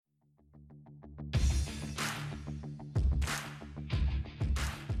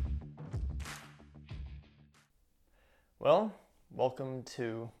Well, welcome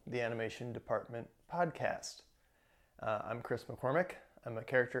to the Animation Department podcast. I'm Chris McCormick. I'm a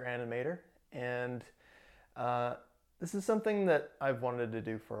character animator, and this is something that I've wanted to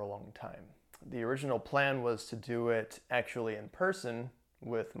do for a long time. The original plan was to do it actually in person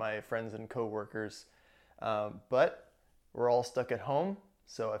with my friends and coworkers, but we're all stuck at home,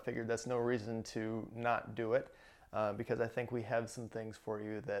 so I figured that's no reason to not do it because I think we have some things for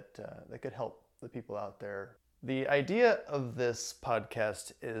you that could help the people out there. The idea of this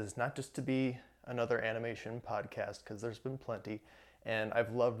podcast is not just to be another animation podcast, because there's been plenty, and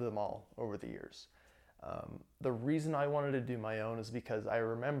I've loved them all over the years. The reason I wanted to do my own is because I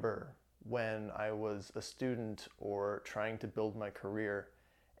remember when I was a student or trying to build my career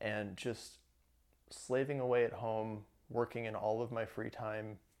and just slaving away at home, working in all of my free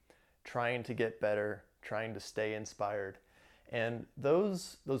time, trying to get better, trying to stay inspired. And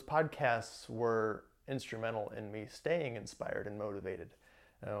those podcasts were instrumental in me staying inspired and motivated.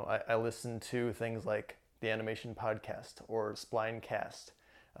 I listened to things like the Animation Podcast or Splinecast,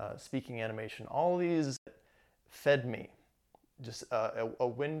 Speaking Animation. All these fed me just a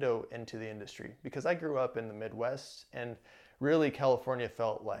window into the industry, because I grew up in the Midwest, and really California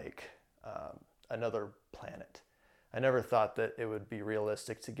felt like another planet. I never thought that it would be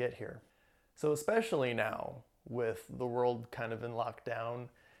realistic to get here. So especially now with the world kind of in lockdown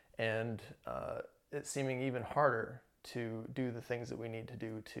and it's seeming even harder to do the things that we need to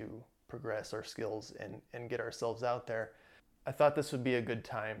do to progress our skills and get ourselves out there, I thought this would be a good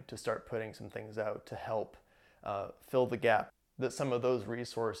time to start putting some things out to help fill the gap that some of those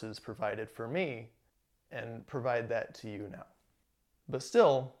resources provided for me, and provide that to you now. But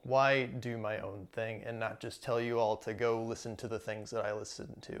still, why do my own thing and not just tell you all to go listen to the things that I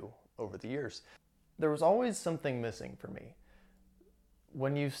listened to over the years? There was always something missing for me.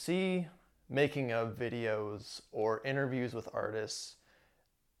 When you see making of videos or interviews with artists,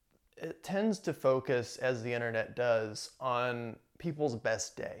 it tends to focus, as the internet does, on people's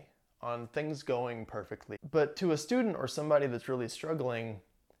best day, on things going perfectly. But to a student or somebody that's really struggling,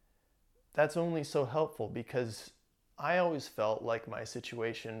 that's only so helpful, because I always felt like my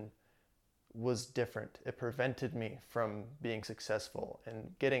situation was different. It prevented me from being successful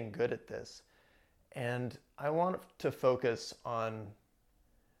and getting good at this. And I want to focus on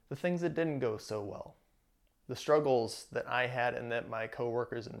the things that didn't go so well, the struggles that I had and that my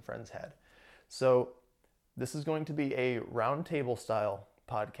coworkers and friends had. So this is going to be a roundtable style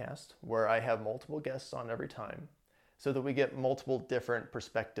podcast where I have multiple guests on every time, so that we get multiple different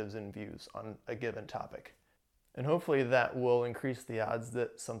perspectives and views on a given topic. And hopefully that will increase the odds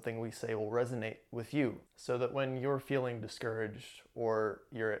that something we say will resonate with you, so that when you're feeling discouraged or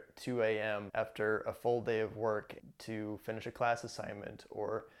you're at 2 a.m. after a full day of work to finish a class assignment,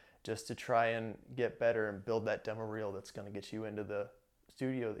 or just to try and get better and build that demo reel that's going to get you into the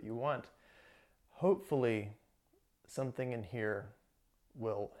studio that you want, hopefully something in here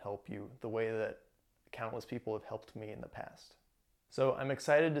will help you the way that countless people have helped me in the past. So I'm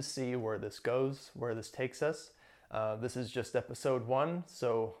excited to see where this goes, where this takes us. This is just episode 1,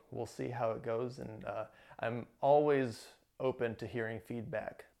 so we'll see how it goes, and I'm always open to hearing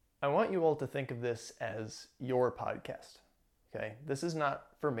feedback. I want you all to think of this as your podcast. Okay, this is not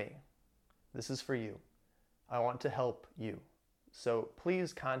for me. This is for you. I want to help you. So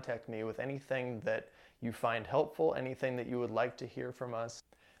please contact me with anything that you find helpful, anything that you would like to hear from us,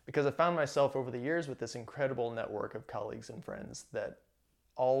 because I found myself over the years with this incredible network of colleagues and friends that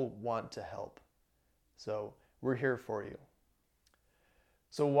all want to help. So we're here for you.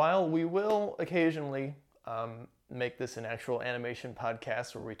 So while we will occasionally make this an actual animation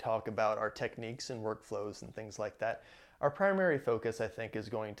podcast where we talk about our techniques and workflows and things like that, our primary focus, I think, is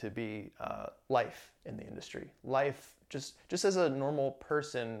going to be life in the industry. Life just as a normal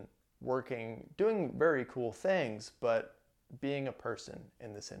person working, doing very cool things, but being a person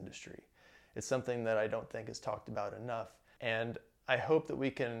in this industry. It's something that I don't think is talked about enough. And I hope that we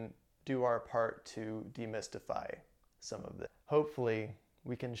can do our part to demystify some of this. Hopefully,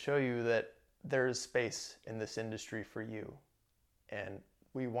 we can show you that there is space in this industry for you, and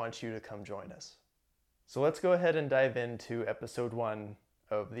we want you to come join us. So let's go ahead and dive into episode 1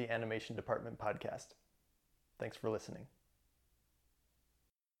 of the Animation Department podcast. Thanks for listening.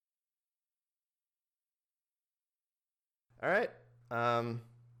 All right.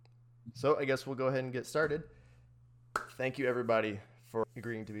 So I guess we'll go ahead and get started. Thank you, everybody, for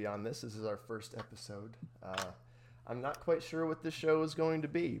agreeing to be on this. This is our first episode. I'm not quite sure what this show is going to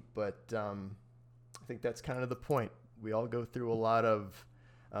be, but I think that's kind of the point. We all go through a lot of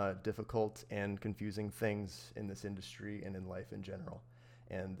difficult and confusing things in this industry and in life in general.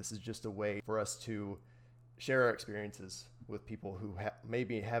 And this is just a way for us to share our experiences with people who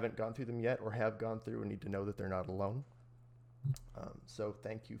maybe haven't gone through them yet or have gone through and need to know that they're not alone. So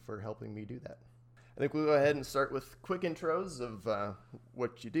thank you for helping me do that. I think we'll go ahead and start with quick intros of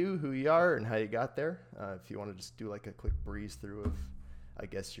what you do, who you are, and how you got there. If you want to just do like a quick breeze through of, I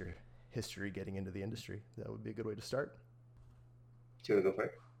guess, your history getting into the industry, that would be a good way to start. Do you want to go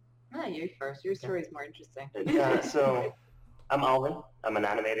first? No, you first. Your story is more interesting. So I'm Alvin. I'm an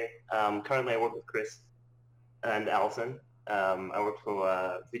animator. Currently, I work with Chris and Allison. I work for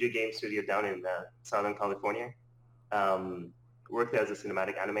a video game studio down in Southern California. Worked there as a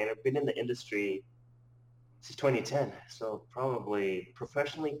cinematic animator. Been in the industry since 2010, so probably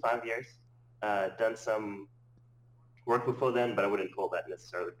professionally 5 years. Done some work before then, but I wouldn't call that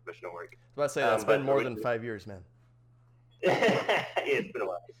necessarily professional work. I was about to say, that's been more than 5 years, man. Yeah, it's been a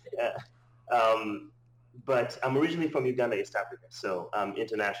while. Yeah. But I'm originally from Uganda, East Africa, so I'm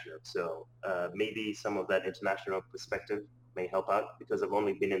international. So maybe some of that international perspective may help out because I've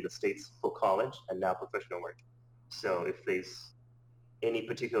only been in the States for college and now professional work. So if there's any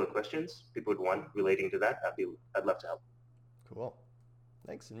particular questions people would want relating to that, I'd love to help. Cool.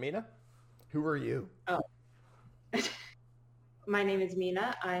 Thanks. And Mina, who are you? Oh. My name is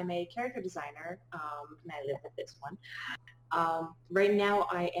Mina. I'm a character designer, and I live with this one. Right now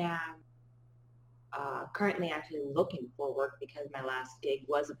I am currently actually looking for work because my last gig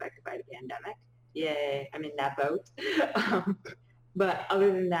was affected by the pandemic. Yay, I'm in that boat. But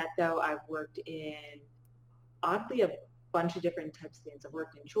other than that, though, I've worked in, oddly, a bunch of different types of things. I've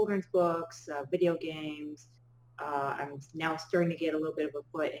worked in children's books, video games. I'm now starting to get a little bit of a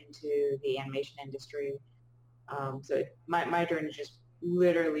foot into the animation industry. So my journey just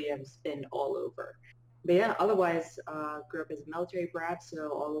literally has been all over. But yeah, otherwise, grew up as a military brat,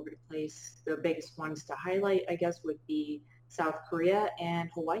 so all over the place. The biggest ones to highlight, I guess, would be South Korea and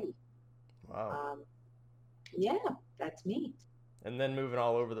Hawaii. Wow. Yeah, that's me. And then moving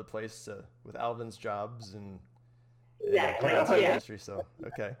all over the place with Alvin's jobs and Exactly. the industry. So,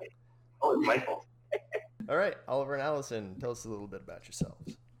 okay. Oh, it's my fault. All right, Oliver and Allison, tell us a little bit about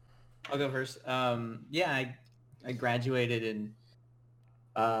yourselves. I'll go first. I graduated in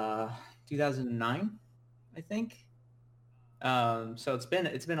 2009, I think. So it's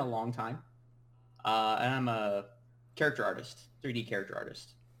been a long time. And I'm a character artist, 3D character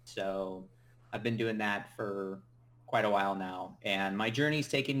artist. So I've been doing that for quite a while now. And my journey's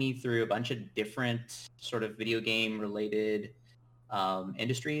taken me through a bunch of different sort of video game related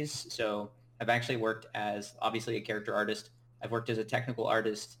industries. So I've actually worked as obviously a character artist. I've worked as a technical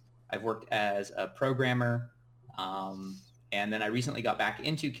artist. I've worked as a programmer. And then I recently got back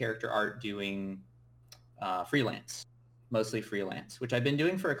into character art doing freelance, mostly freelance, which I've been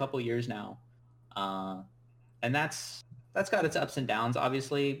doing for a couple years now. And that's got its ups and downs,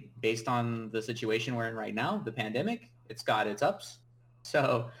 obviously, based on the situation we're in right now, the pandemic. It's got its ups.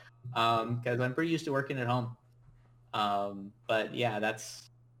 So, because I'm pretty used to working at home. But yeah, there's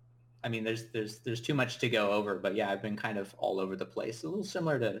too much to go over. But yeah, I've been kind of all over the place, a little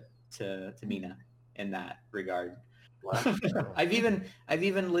similar to Mina in that regard. Wow. I've even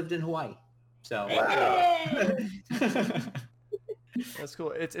lived in Hawaii. So That's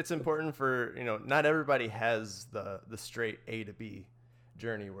cool. It's important for, not everybody has the straight A to B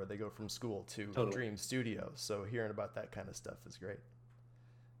journey where they go from school to Dream Studio. So hearing about that kind of stuff is great.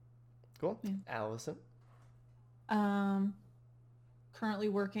 Cool. Yeah. Allison. Currently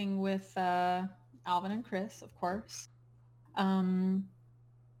working with Alvin and Chris, of course.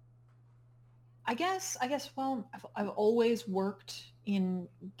 I guess, well, I've always worked in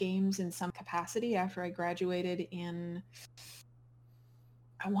games in some capacity after I graduated in,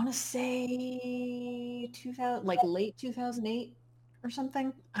 I want to say 2000, like late 2008 or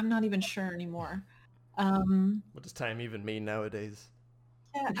something. I'm not even sure anymore. What does time even mean nowadays?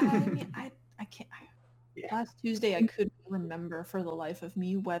 Yeah, I can't. Last Tuesday, I couldn't remember for the life of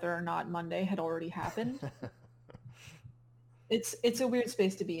me whether or not Monday had already happened. It's a weird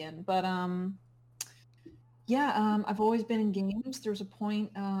space to be in, but I've always been in games. There was a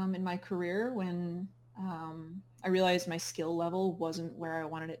point in my career when I realized my skill level wasn't where I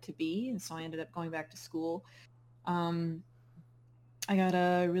wanted it to be, and so I ended up going back to school. I got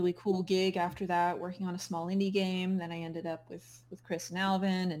a really cool gig after that, working on a small indie game. Then I ended up with Chris and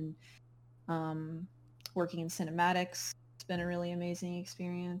Alvin, and working in cinematics. It's been a really amazing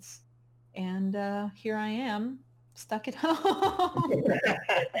experience. And here I am, stuck at home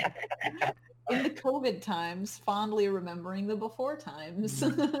in the COVID times, fondly remembering the before times.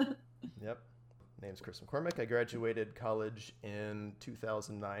 Yep. Name's Chris McCormick. I graduated college in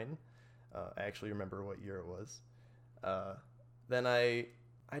 2009. I actually remember what year it was. Then I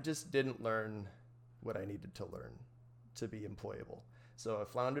just didn't learn what I needed to learn to be employable. So I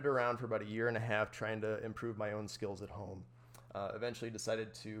floundered around for about a year and a half trying to improve my own skills at home. Eventually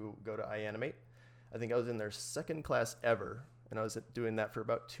decided to go to iAnimate. I think I was in their second class ever, and I was doing that for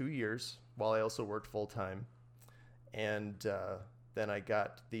about 2 years while I also worked full-time. And then I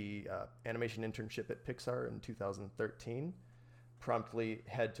got the animation internship at Pixar in 2013. Promptly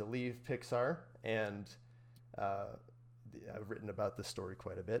had to leave Pixar, and I've written about this story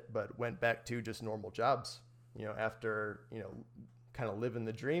quite a bit, but went back to just normal jobs. After, kind of living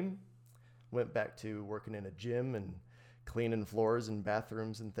the dream, went back to working in a gym and cleaning floors and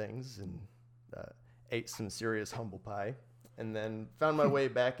bathrooms and things, and ate some serious humble pie, and then found my way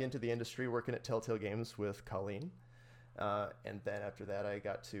back into the industry working at Telltale Games with Colleen. And then after that, I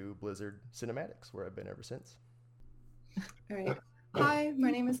got to Blizzard Cinematics, where I've been ever since. All right. Hi,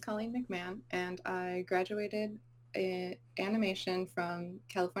 my name is Colleen McMahon, and I graduated in animation from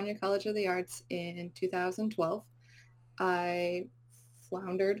California College of the Arts in 2012. I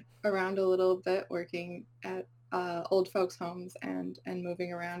floundered around a little bit working at old folks' homes and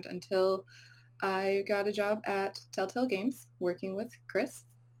moving around until I got a job at Telltale Games working with Chris.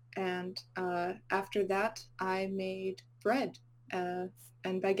 And after that, I made bread and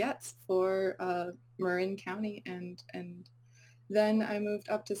baguettes for Marin County. And then I moved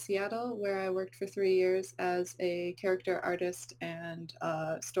up to Seattle, where I worked for 3 years as a character artist and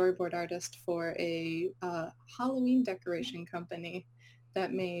storyboard artist for a Halloween decoration company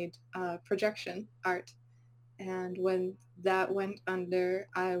that made projection art. And when that went under,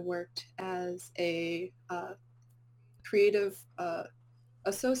 I worked as a creative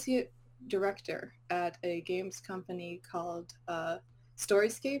associate director at a games company called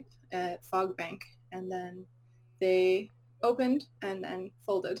Storyscape at Fogbank. And then they opened and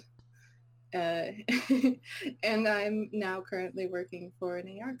folded. And I'm now currently working for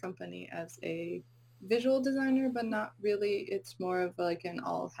an AR company as a visual designer, but not really. It's more of like an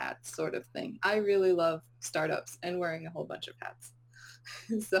all hats sort of thing. I really love startups and wearing a whole bunch of hats.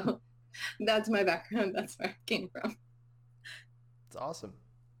 So that's my background. That's where I came from. It's awesome.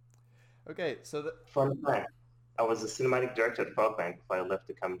 Okay, so Fun fact, I was a cinematic director at Fogbank before I left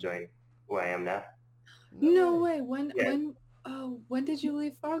to come join where I am now. No way. When did you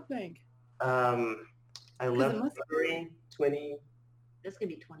leave Fogbank? I left February 20... That's going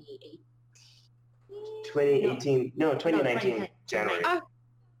to be 2018. 2018. No, 2019 January.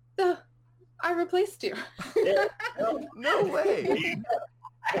 I replaced you. Yeah. No way.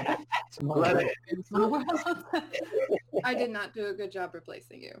 Love it. I did not do a good job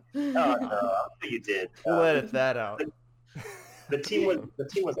replacing you. Oh no, you did. We'll edit that out. The team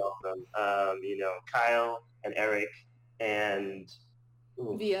was awesome. Kyle and Eric and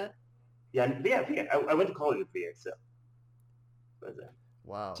Via. Yeah. I went to college with Via, so.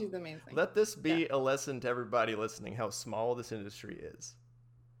 Wow. She's amazing. Let this be a lesson to everybody listening how small this industry is.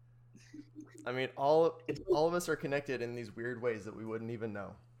 I mean, all of us are connected in these weird ways that we wouldn't even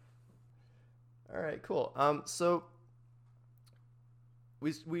know. All right, cool. So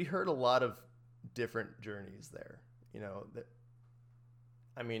we heard a lot of different journeys there.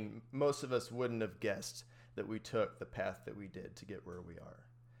 Most of us wouldn't have guessed that we took the path that we did to get where we are.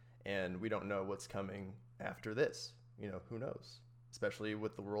 And we don't know what's coming after this. Who knows? Especially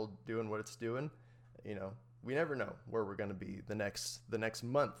with the world doing what it's doing, we never know where we're going to be the next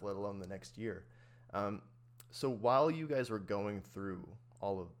month, let alone the next year. So while you guys were going through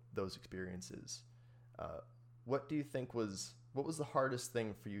all of those experiences, what do you think what was the hardest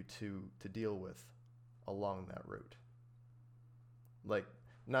thing for you to deal with along that route? Like,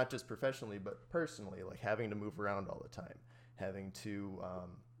 not just professionally, but personally, like having to move around all the time, having to,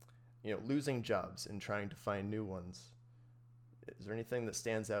 losing jobs and trying to find new ones. Is there anything that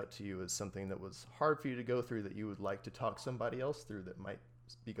stands out to you as something that was hard for you to go through that you would like to talk somebody else through that might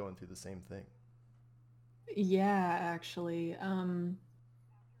be going through the same thing? Yeah, actually.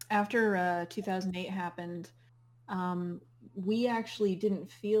 After 2008 happened, we actually didn't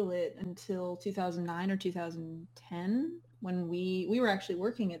feel it until 2009 or 2010 when we were actually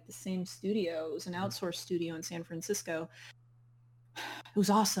working at the same studio. It was an outsourced studio in San Francisco. It was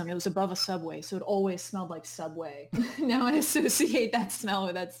awesome. It was above a Subway, so it always smelled like Subway. Now I associate that smell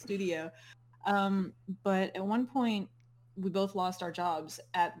with that studio. But at one point, we both lost our jobs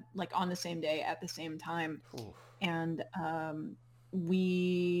on the same day at the same time. Ooh. And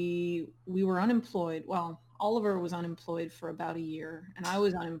we were unemployed. Well, Oliver was unemployed for about a year, and I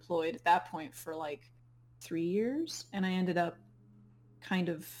was unemployed at that point for 3 years. And I ended up kind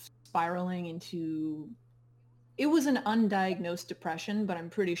of spiraling into... It was an undiagnosed depression, but I'm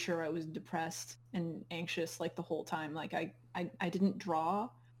pretty sure I was depressed and anxious the whole time. I didn't draw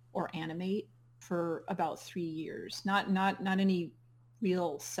or animate for about 3 years. Not any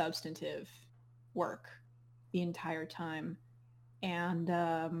real substantive work the entire time. And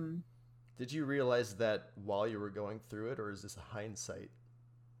did you realize that while you were going through it, or is this a hindsight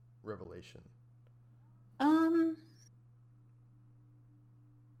revelation?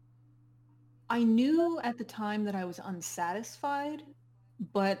 I knew at the time that I was unsatisfied,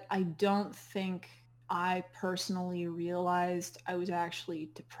 but I don't think I personally realized I was actually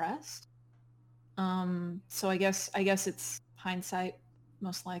depressed. So I guess it's hindsight,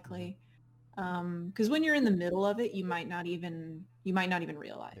 most likely. Because when you're in the middle of it, you might not even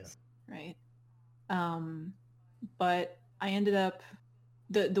realize, right? But I ended up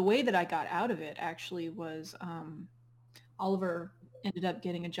the way that I got out of it actually was Oliver ended up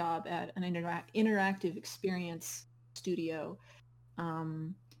getting a job at an interactive experience studio,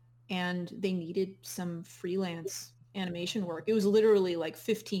 and they needed some freelance animation work. It was literally like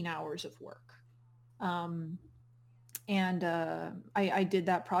 15 hours of work. And I did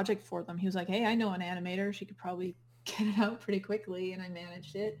that project for them. He was like, hey, I know an animator. She could probably get it out pretty quickly. And I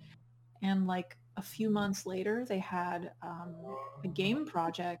managed it. And like a few months later, they had a game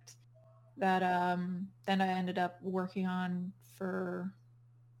project that then I ended up working on for...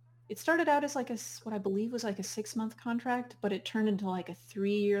 It started out as like what I believe was like a 6-month contract, but it turned into like a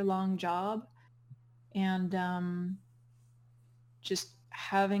 3-year-long job. And just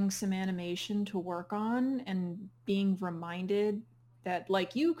having some animation to work on and being reminded that,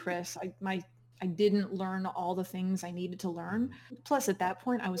 like you, Chris, I didn't learn all the things I needed to learn. Plus, at that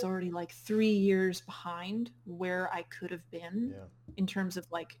point, I was already like 3 years behind where I could have been in terms of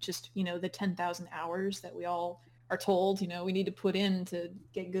like just, the 10,000 hours that we all are told, we need to put in to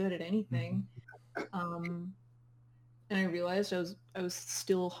get good at anything. And I realized I was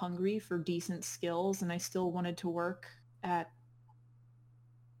still hungry for decent skills, and I still wanted to work at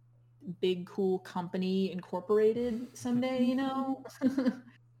big cool company incorporated someday,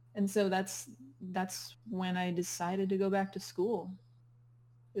 And so that's when I decided to go back to school.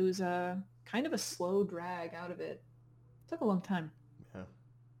 It was a kind of a slow drag out of it. It took a long time. Yeah.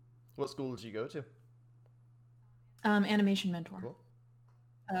 What school did you go to? Animation Mentor. Cool.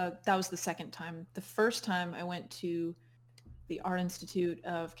 That was the second time. The first time I went to the Art Institute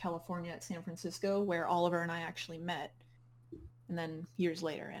of California at San Francisco, where Oliver and I actually met. And then years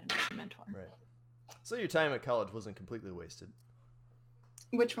later, Animation Mentor. Right. So your time at college wasn't completely wasted.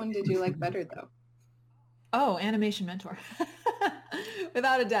 Which one did you like better, though? Oh, Animation Mentor.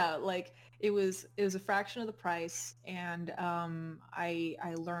 Without a doubt. Like, it was a fraction of the price, and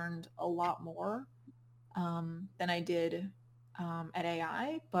I learned a lot more than I did at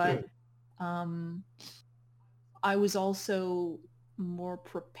AI, but I was also more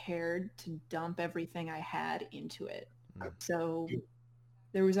prepared to dump everything I had into it. So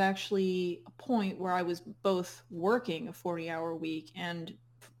there was actually a point where I was both working a 40-hour week and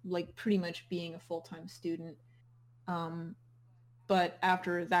like pretty much being a full-time student. But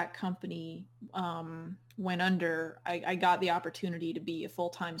after that company went under, I got the opportunity to be a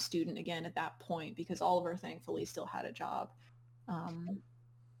full-time student again at that point, because Oliver thankfully still had a job. And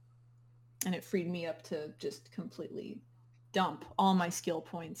it freed me up to just completely dump all my skill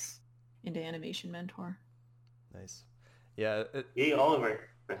points into Animation Mentor. Nice. Yeah. Yay, Oliver.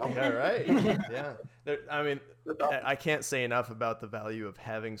 Yeah, right. Yeah. I mean, I can't say enough about the value of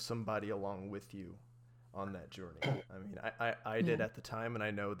having somebody along with you on that journey. I mean, I did at the time, and I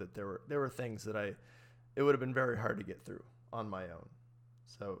know that there were things that it would have been very hard to get through on my own.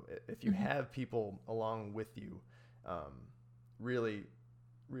 So if you have people along with you, really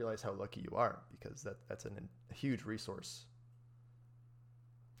realize how lucky you are, because that's a huge resource.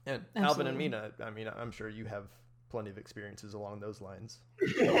 And Absolutely. Alvin and Mina, I mean, I'm sure you have plenty of experiences along those lines.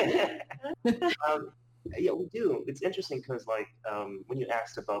 Yeah, we do. It's interesting because, like, when you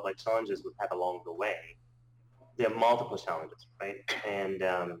asked about like challenges we've had along the way, there are multiple challenges, right? And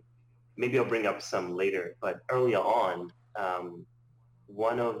maybe I'll bring up some later. But earlier on,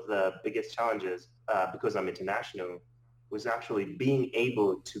 one of the biggest challenges, because I'm international, was actually being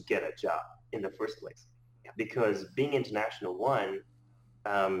able to get a job in the first place. Because being international, one,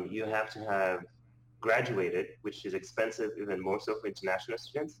 you have to have graduated, which is expensive, even more so for international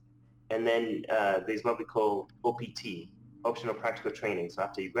students. And then there's what we call OPT, optional practical training. So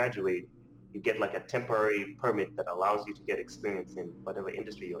after you graduate, you get like a temporary permit that allows you to get experience in whatever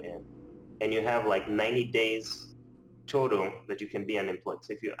industry you're in. And you have like 90 days total that you can be unemployed.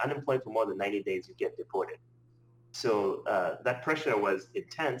 So if you're unemployed for more than 90 days, you get deported. So that pressure was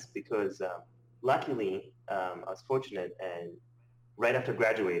intense because luckily I was fortunate, and right after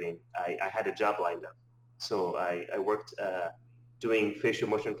graduating, I had a job lined up. So I worked doing facial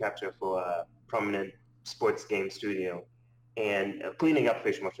motion capture for prominent sports game studio and cleaning up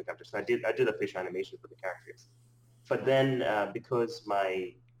facial motion capture. So I did the facial animation for the characters. But then because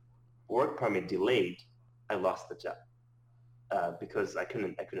my work permit delayed, I lost the job because I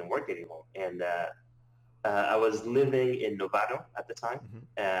couldn't work anymore. And I was living in Novato at the time,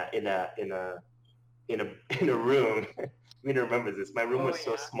 in a room. Mina remembers this. My room was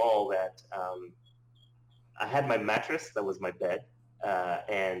so small that I had my mattress that was my bed,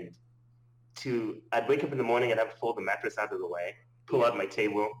 and I'd wake up in the morning and I'd fold the mattress out of the way, pull out my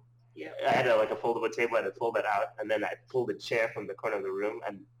table. Yeah. I had a foldable table. I'd fold that out, and then I'd pull the chair from the corner of the room,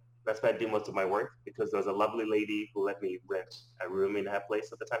 and that's where I do most of my work, because there was a lovely lady who let me rent a room in her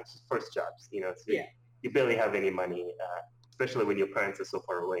place at the time. It's first jobs, you know. So you barely have any money, especially when your parents are so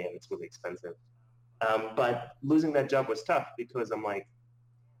far away and it's really expensive. But losing that job was tough because I'm like,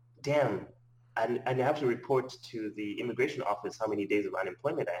 damn, and I have to report to the immigration office how many days of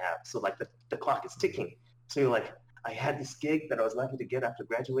unemployment I have. So like the clock is ticking. So you're like, I had this gig that I was lucky to get after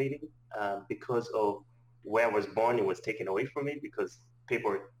graduating because of where I was born. It was taken away from me because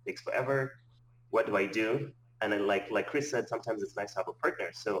paperwork takes forever. What do I do? And then like Chris said, sometimes it's nice to have a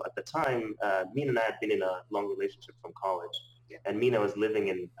partner. So at the time, Mina and I had been in a long relationship from college. Yeah. And Mina was living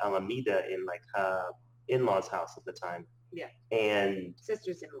in Alameda in like her in-laws' house at the time. Yeah. And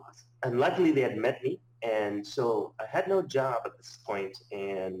sisters-in-laws. And luckily they had met me. And so I had no job at this point,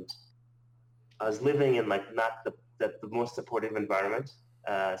 and I was living in like not the most supportive environment.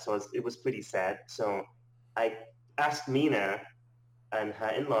 So it was pretty sad. So I asked Mina and her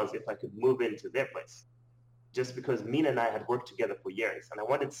in-laws if I could move into their place, just because Mina and I had worked together for years, and I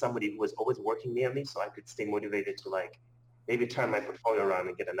wanted somebody who was always working near me so I could stay motivated to like maybe turn my portfolio around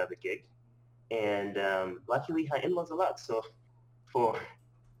and get another gig. And luckily her in-laws allowed. So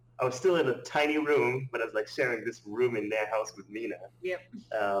I was still in a tiny room, but I was like sharing this room in their house with Mina. Yep.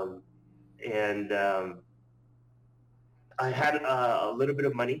 I had a little bit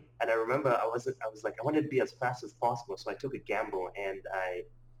of money, and I remember I was like, I wanted to be as fast as possible. So I took a gamble, and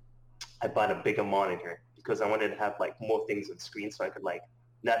I bought a bigger monitor because I wanted to have like more things on screen, so I could like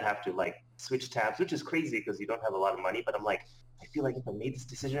not have to like switch tabs, which is crazy because you don't have a lot of money. But I'm like, I feel like if I made this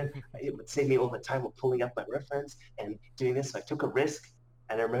decision, it would save me all the time of pulling up my reference and doing this. So I took a risk,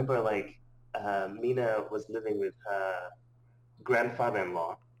 and I remember like Mina was living with her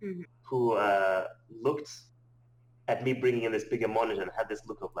grandfather-in-law, who looked at me bringing in this bigger monitor and had this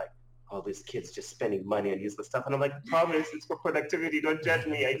look of like, oh, this kid's just spending money on useless stuff. And I'm like, promise, it's for productivity. Don't judge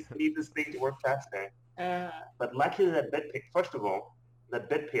me. I just need this thing to work faster. But luckily that bet paid, first of all, that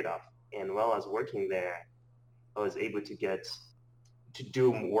bet paid off. And while I was working there, I was able to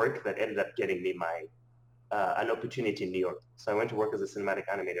do work that ended up getting me an opportunity in New York. So I went to work as a cinematic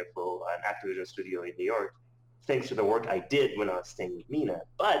animator for an Activision studio in New York, thanks to the work I did when I was staying with Mina.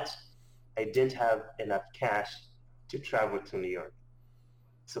 But I didn't have enough cash to travel to New York.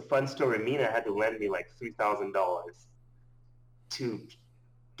 So fun story, Mina had to lend me like $3,000 to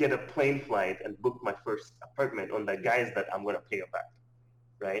get a plane flight and book my first apartment on the guise that I'm going to pay her back,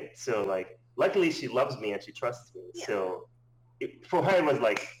 right? So like, luckily she loves me and she trusts me. Yeah. So for her it was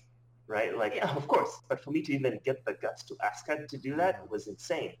like, right? Like, yeah, of course. But for me to even get the guts to ask her to do that was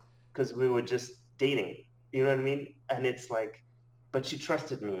insane because we were just dating, you know what I mean? And it's like, but she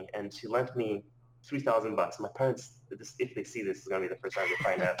trusted me and she lent me $3,000. My parents, if they see this, is going to be the first time they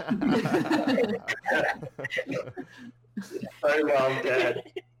find out. Sorry, Mom, Dad.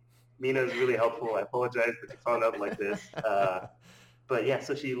 Mina is really helpful. I apologize that you found out like this. But yeah,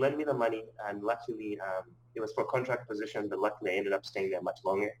 so she lent me the money, and luckily it was for a contract position, but luckily I ended up staying there much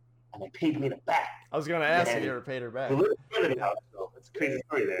longer, and I paid Mina back. I was going to ask if you ever paid her back. It's a crazy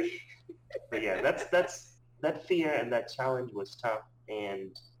story there. But yeah, that fear and that challenge was tough,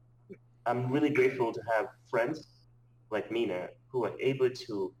 and I'm really grateful to have friends like Mina who are able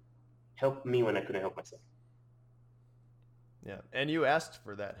to help me when I couldn't help myself. Yeah, and you asked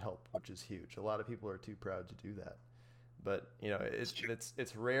for that help, which is huge. A lot of people are too proud to do that. But, you know,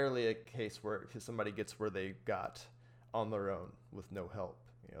 it's rarely a case where somebody gets where they got on their own with no help.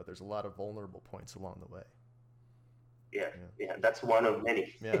 You know, there's a lot of vulnerable points along the way. Yeah, that's one of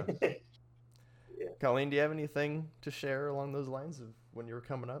many. Yeah. Yeah. Colleen, do you have anything to share along those lines of when you were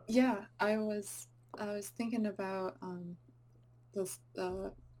coming up? Yeah, I was thinking about the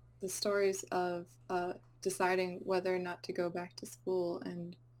stories of deciding whether or not to go back to school,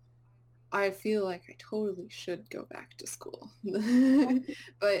 and I feel like I totally should go back to school.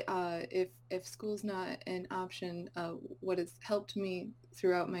 But if school's not an option, what has helped me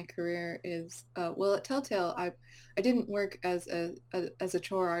throughout my career is, well, at Telltale, I didn't work as a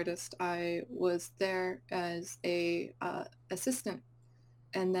chore artist. I was there as a assistant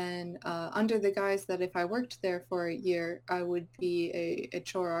and then under the guise that if I worked there for a year, I would be a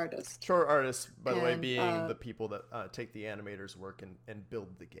chore artist. Chore artists, by the way, And, being the people that take the animator's work and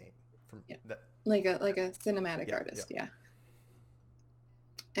build the game. From Yeah. that. Like a cinematic Yeah, artist, yeah.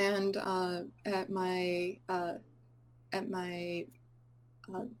 And at my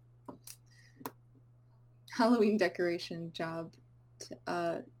Halloween decoration job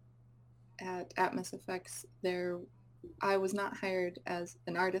at Atmos Effects, I was not hired as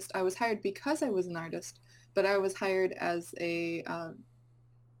an artist. I was hired because I was an artist, but I was hired as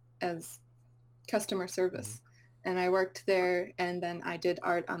customer service. And I worked there, and then I did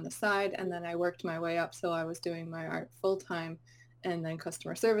art on the side, and then I worked my way up, so I was doing my art full time, and then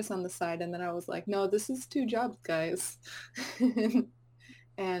customer service on the side, and then I was like, no, this is 2 jobs, guys.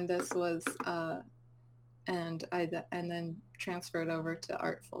 And this was and then transferred over to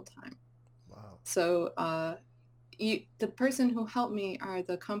art full time. Wow. So the person who helped me are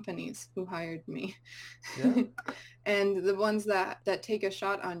the companies who hired me. Yeah. And the ones that take a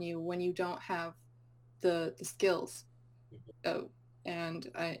shot on you when you don't have the skills. And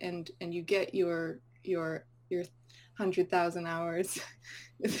you get your 100,000 hours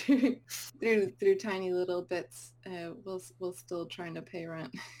through tiny little bits, while still trying to pay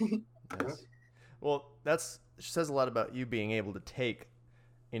rent. Yes. Well, says a lot about you being able to take,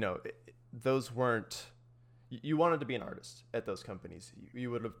 those weren't, you wanted to be an artist at those companies.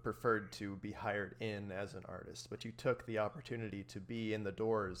 You would have preferred to be hired in as an artist, but you took the opportunity to be in the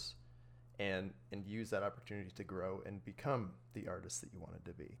doors and use that opportunity to grow and become the artist that you wanted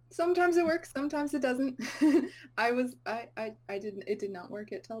to be. Sometimes it works, sometimes it doesn't. It did not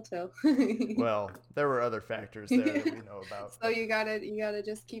work at Telltale. Well, there were other factors there that we know about. So you gotta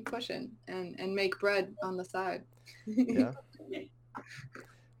just keep pushing and make bread on the side. Yeah.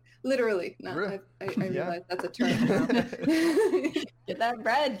 Literally. Not, Really? I realize that's a term now. Get that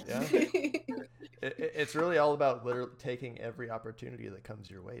bread. Yeah. It's really all about literally taking every opportunity that comes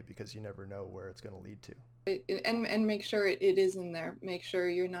your way, because you never know where it's going to lead to. And make sure it is in there. Make sure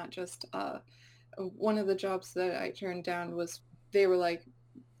you're not just one of the jobs that I turned down was, they were like,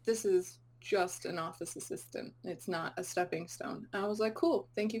 this is just an office assistant. It's not a stepping stone. And I was like, cool.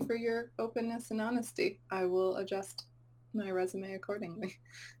 Thank you for your openness and honesty. I will adjust my resume accordingly.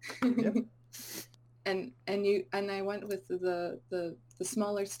 Yep. And I went with the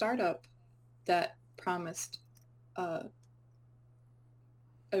smaller startup that promised that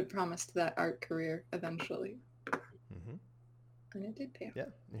art career eventually. Mm-hmm. And it did pay off. Yeah,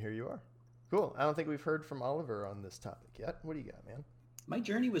 and here you are. Cool. I don't think we've heard from Oliver on this topic yet. What do you got, man? My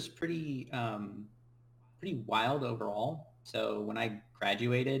journey was pretty wild overall. So when I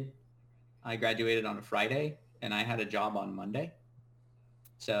graduated on a Friday, and I had a job on Monday.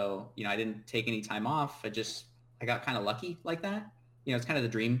 So, I didn't take any time off. I got kind of lucky like that. It's kind of the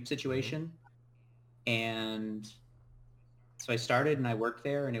dream situation. And so I started and I worked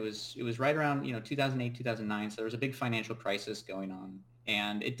there, and it was right around, 2008, 2009. So there was a big financial crisis going on,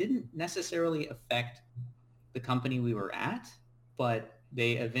 and it didn't necessarily affect the company we were at, but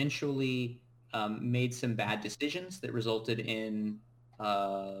they eventually made some bad decisions that resulted in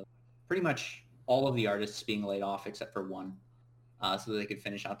pretty much all of the artists being laid off except for one, so that they could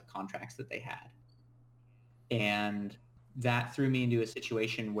finish out the contracts that they had. And that threw me into a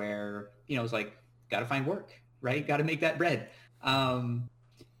situation where, it was like, got to find work, right? Got to make that bread. And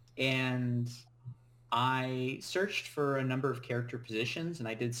I searched for a number of character positions, and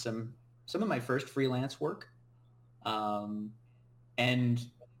I did some of my first freelance work. And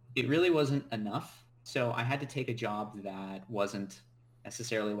it really wasn't enough. So I had to take a job that wasn't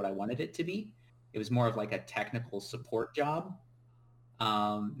necessarily what I wanted it to be. It was more of like a technical support job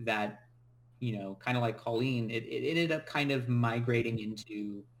that, kind of like Colleen, it ended up kind of migrating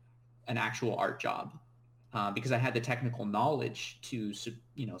into an actual art job because I had the technical knowledge to,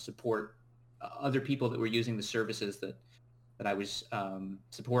 support other people that were using the services that I was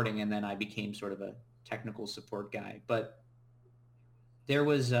supporting. And then I became sort of a technical support guy. But there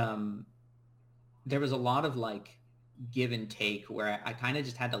was a lot of like give and take where I kind of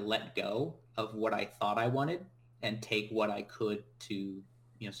just had to let go of what I thought I wanted and take what I could to,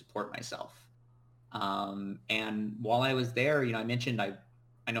 support myself. And while I was there, I mentioned I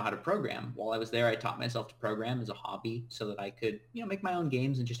know how to program. While I was there, I taught myself to program as a hobby so that I could, make my own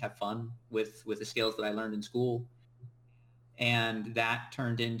games and just have fun with the skills that I learned in school. And that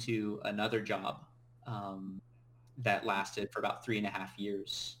turned into another job that lasted for about 3.5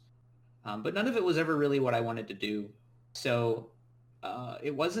 years. But none of it was ever really what I wanted to do. So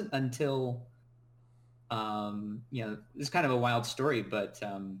it wasn't until, this is kind of a wild story, but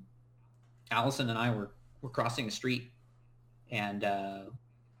Allison and I were crossing a street, and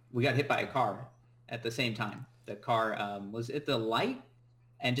we got hit by a car at the same time. The car was at the light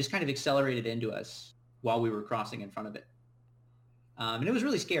and just kind of accelerated into us while we were crossing in front of it. And it was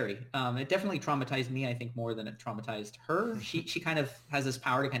really scary. It definitely traumatized me, I think, more than it traumatized her. She kind of has this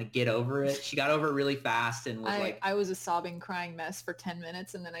power to kind of get over it. She got over it really fast and was I was a sobbing, crying mess for 10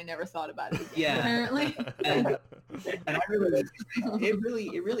 minutes, and then I never thought about it again, Yeah. apparently. and I really,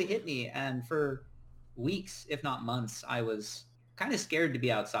 it really hit me. And for weeks, if not months, I was kind of scared to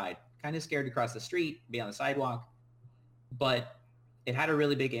be outside, kind of scared to cross the street, be on the sidewalk. But it had a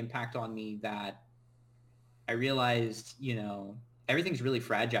really big impact on me that I realized, everything's really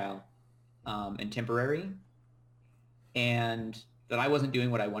fragile and temporary, and that I wasn't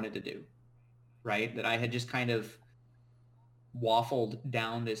doing what I wanted to do, right? That I had just kind of waffled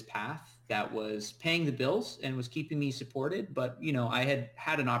down this path that was paying the bills and was keeping me supported. But, I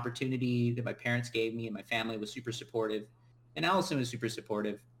had an opportunity that my parents gave me, and my family was super supportive, and Allison was super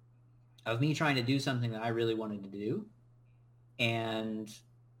supportive of me trying to do something that I really wanted to do. And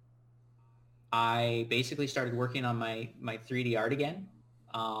I basically started working on my 3D art again.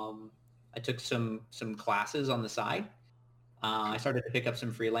 I took some classes on the side. I started to pick up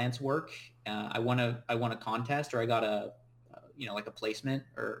some freelance work. I won a contest, or I got a placement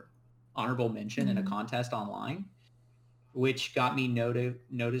or honorable mention in a contest online, which got me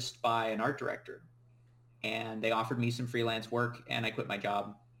noticed by an art director. And they offered me some freelance work, and I quit my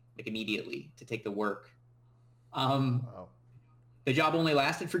job immediately to take the work. Wow. The job only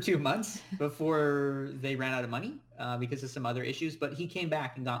lasted for 2 months before they ran out of money because of some other issues. But he came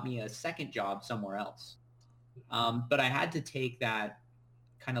back and got me a second job somewhere else. But I had to take that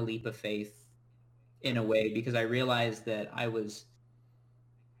kind of leap of faith in a way, because I realized that I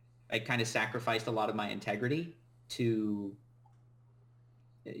kind of sacrificed a lot of my integrity to,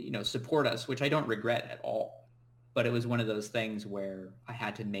 support us, which I don't regret at all. But it was one of those things where I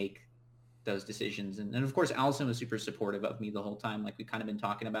had to make those decisions. And of course, Allison was super supportive of me the whole time, like we kind of been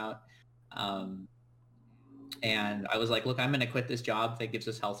talking about. And I was like, look, I'm going to quit this job that gives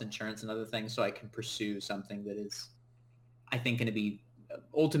us health insurance and other things so I can pursue something that is, I think, going to be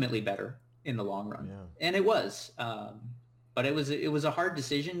ultimately better in the long run. Yeah. And it was. But it was a hard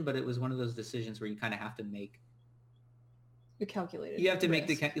decision, but it was one of those decisions where you kind of have to make. You calculated. You have to make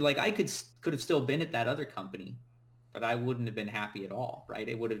risk. I could have still been at that other company, but I wouldn't have been happy at all, right?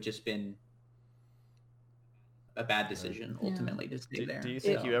 It would have just been a bad decision ultimately to stay there. Do you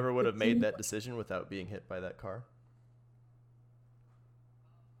think you ever would have made that decision without being hit by that car?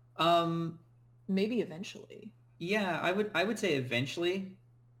 Maybe eventually. Yeah, I would say eventually.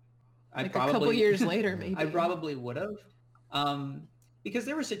 A couple years later, maybe. I probably would have. Because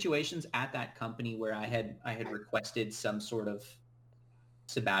there were situations at that company where I had requested some sort of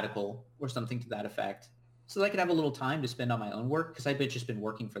sabbatical or something to that effect, so that I could have a little time to spend on my own work, because I'd just been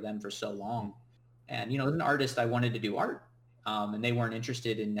working for them for so long. And, as an artist, I wanted to do art, and they weren't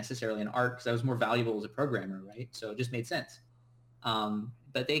interested in necessarily in art because I was more valuable as a programmer, right? So it just made sense.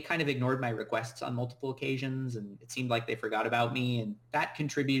 But they kind of ignored my requests on multiple occasions, and it seemed like they forgot about me, and that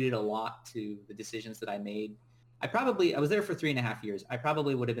contributed a lot to the decisions that I made. I was there for 3.5 years. I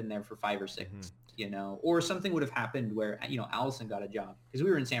probably would have been there for 5 or 6, or something would have happened where, Allison got a job, because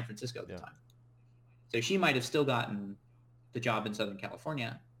we were in San Francisco at the time. So she might have still gotten the job in Southern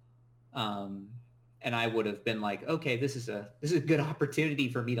California. And I would have been like, okay, this is a good opportunity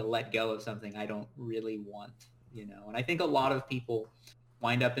for me to let go of something I don't really want, And I think a lot of people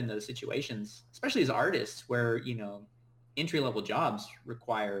wind up in those situations, especially as artists, where, entry-level jobs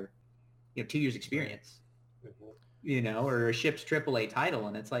require, 2 years experience, or a ship's AAA title.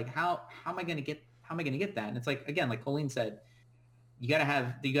 And it's like, how am I going to get that? And it's like, again, like Colleen said, you got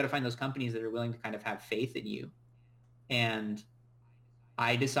to find those companies that are willing to kind of have faith in you. And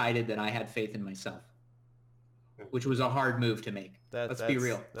I decided that I had faith in myself, which was a hard move to make. Let's be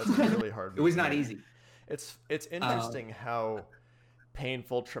real. That's a really hard move. It was not easy. It's interesting how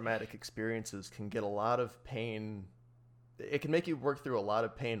painful traumatic experiences can get a lot of pain. It can make you work through a lot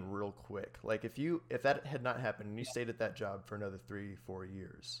of pain real quick. Like if that had not happened and you stayed at that job for another 3-4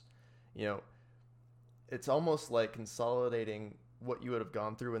 years, it's almost like consolidating what you would have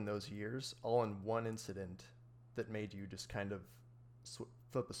gone through in those years all in one incident that made you just kind of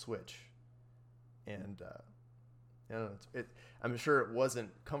flip a switch. And I'm sure it wasn't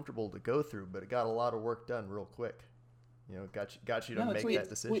comfortable to go through, but it got a lot of work done real quick. Got you to make that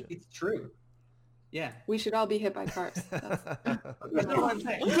decision. It's true. Yeah. We should all be hit by cars. That's what I'm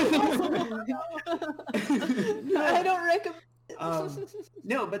saying. I don't recommend.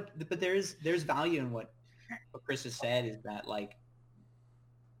 No, but there's value in what Chris has said, is that, like,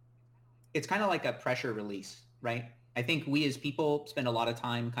 it's kind of like a pressure release, right? I think we as people spend a lot of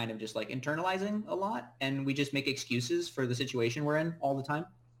time kind of just like internalizing a lot, and we just make excuses for the situation we're in all the time,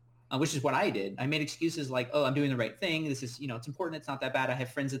 which is what I did. I made excuses like, oh, I'm doing the right thing. This is, it's important. It's not that bad. I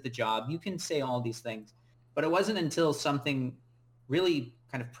have friends at the job. You can say all these things. But it wasn't until something really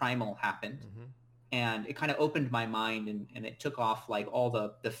kind of primal happened, and it kind of opened my mind, and it took off like all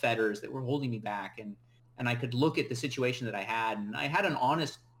the fetters that were holding me back. And I could look at the situation that I had, and I had an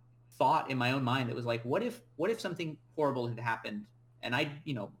honest thought in my own mind that was like, what if something horrible had happened and I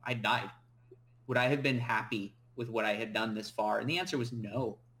died? Would I have been happy with what I had done this far? And the answer was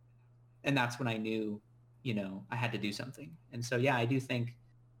no. And that's when I knew, I had to do something. And so, yeah, I do think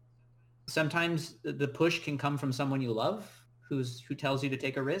sometimes the push can come from someone you love who tells you to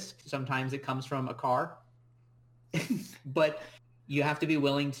take a risk. Sometimes it comes from a car, but you have to be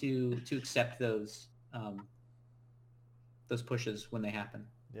willing to accept those pushes when they happen.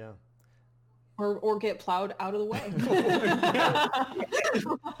 Yeah. Or get plowed out of the way.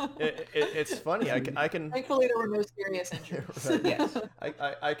 It's funny. I can. Thankfully, there were no serious injuries. Right. Yes.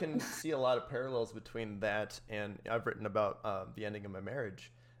 I can see a lot of parallels between that and I've written about the ending of my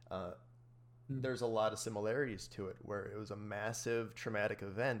marriage. There's a lot of similarities to it, where it was a massive traumatic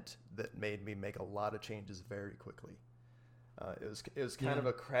event that made me make a lot of changes very quickly. It was kind of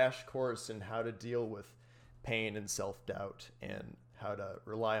a crash course in how to deal with pain and self-doubt and how to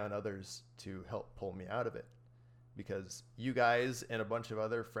rely on others to help pull me out of it, because you guys and a bunch of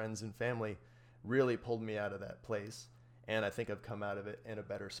other friends and family really pulled me out of that place, and I think I've come out of it in a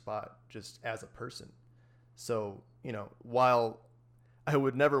better spot just as a person. So, while I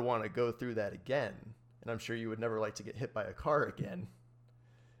would never want to go through that again, and I'm sure you would never like to get hit by a car again,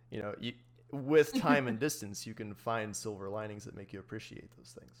 with time and distance, you can find silver linings that make you appreciate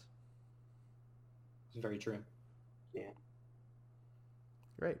those things. It's very true. Yeah.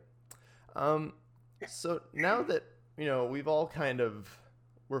 Great. So now that, we've all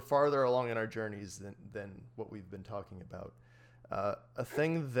we're farther along in our journeys than what we've been talking about. A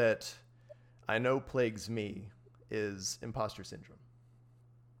thing that I know plagues me is imposter syndrome.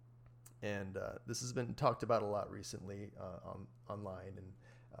 And this has been talked about a lot recently online, and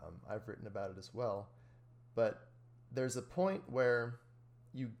I've written about it as well. But there's a point where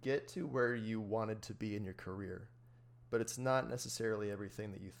you get to where you wanted to be in your career, but it's not necessarily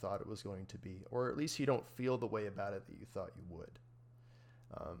everything that you thought it was going to be, or at least you don't feel the way about it that you thought you would.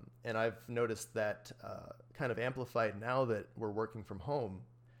 And I've noticed that kind of amplified now that we're working from home.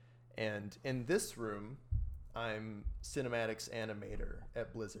 And in this room, I'm cinematics animator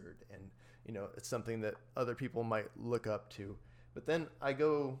at Blizzard, and it's something that other people might look up to. But then I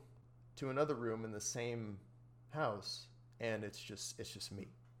go to another room in the same house, and it's just me.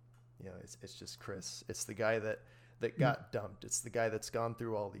 It's just Chris. It's the guy that got dumped. It's the guy that's gone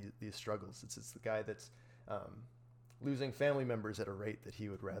through all these struggles. It's the guy that's losing family members at a rate that he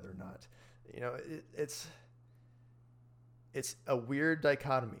would rather not. It's a weird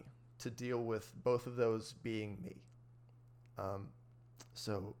dichotomy to deal with, both of those being me.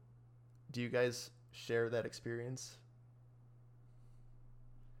 So do you guys share that experience?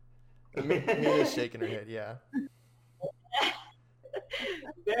 Mia's shaking her head, yeah.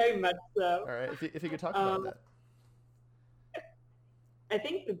 Very much so. All right, if you could talk about that. I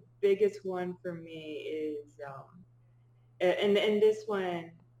think the biggest one for me is, and this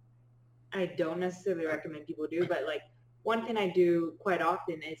one I don't necessarily recommend people do, but like one thing I do quite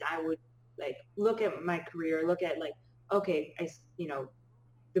often is I would like look at my career, look at like, okay,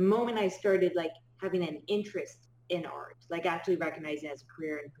 the moment I started like having an interest in art, like actually recognizing it as a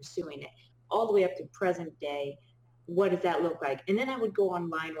career and pursuing it, all the way up to present day, what does that look like? And then I would go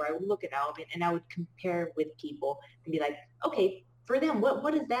online, or I would look at Alvin, and I would compare with people and be like, okay, for them,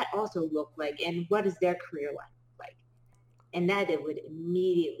 what does that also look like, and what is their career life like? And that it would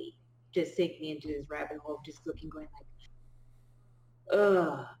immediately just sink me into this rabbit hole of just looking, going like,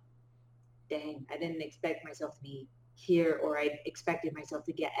 ugh, dang, I didn't expect myself to be here, or I expected myself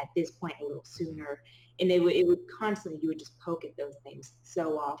to get at this point a little sooner. And it would constantly, you would just poke at those things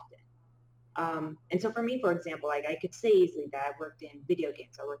so often. And so for me, for example, like I could say easily that I worked in video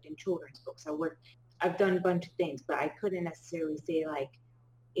games, I worked in children's books, I've done a bunch of things, but I couldn't necessarily say like,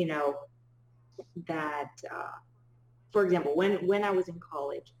 that, for example, when I was in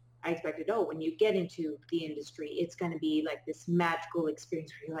college, I expected, when you get into the industry, it's going to be like this magical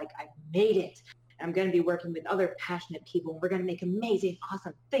experience where you're like, I made it. I'm going to be working with other passionate people, and we're going to make amazing,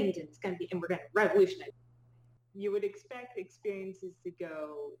 awesome things, and we're going to revolutionize. You would expect experiences to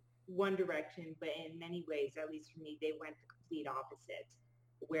go one direction, but in many ways, at least for me, they went the complete opposite,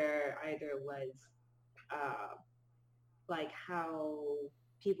 where either it was like how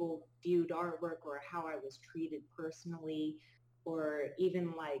people viewed artwork or how I was treated personally, or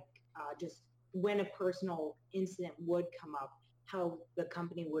even like just when a personal incident would come up, how the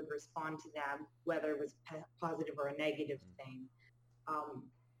company would respond to that, whether it was positive or a negative thing.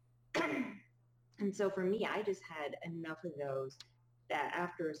 And so for me, I just had enough of those that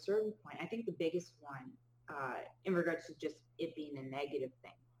after a certain point, I think the biggest one in regards to just it being a negative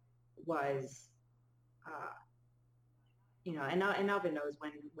thing was, and Alvin knows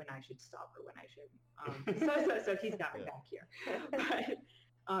when I should stop or when I shouldn't. So he's got me back here. But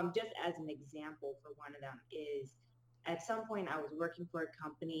just as an example for one of them is, at some point I was working for a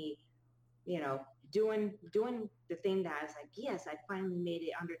company, doing the thing that I was like, yes, I finally made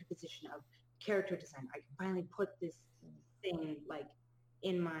it under the position of character design. I can finally put this thing like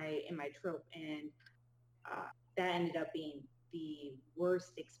in my trope, and that ended up being the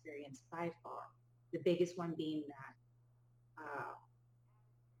worst experience by far. The biggest one being that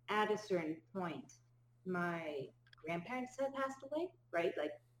at a certain point, my grandparents had passed away, right?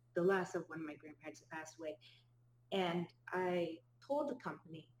 Like the last of one of my grandparents had passed away. And I told the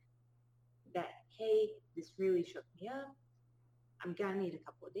company that, hey, this really shook me up. I'm gonna need a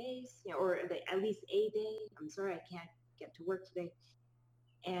couple of days, or at least a day. I'm sorry, I can't get to work today.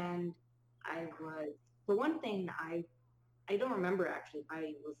 And I was, for one thing, I don't remember actually if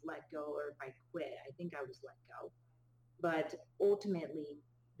I was let go or if I quit. I think I was let go. But ultimately,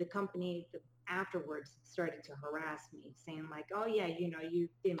 the company afterwards started to harass me, saying like, oh yeah, you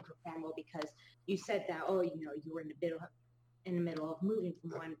didn't perform well because you said that, you were in the middle of moving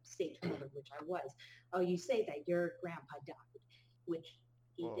from one state to another, which I was. Oh, you say that your grandpa died, which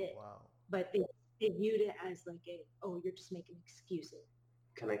he did. Wow. But they viewed it as like you're just making excuses.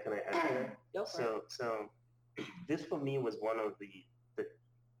 Can I add to that? So this for me was one of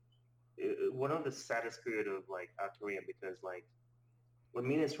the saddest period of like our career, because like what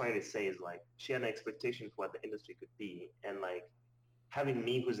Mina is trying to say is like she had an expectation for what the industry could be, and like having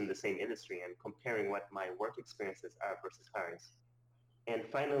me who's in the same industry and comparing what my work experiences are versus hers, and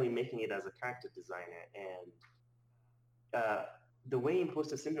finally making it as a character designer. And the way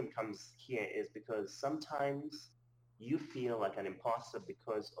imposter syndrome comes here is because sometimes you feel like an imposter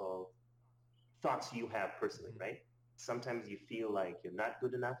because of thoughts you have personally, right? Sometimes you feel like you're not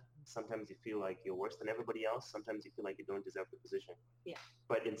good enough. Sometimes you feel like you're worse than everybody else. Sometimes you feel like you don't deserve the position. Yeah.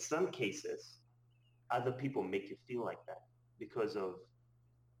 But in some cases, other people make you feel like that because of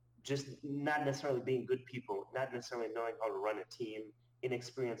just not necessarily being good people, not necessarily knowing how to run a team,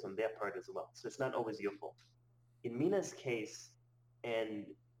 inexperience on their part as well. So it's not always your fault. In Mina's case, and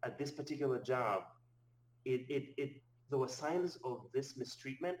at this particular job, there were signs of this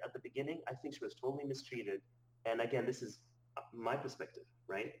mistreatment at the beginning. I think she was totally mistreated. And again, this is my perspective,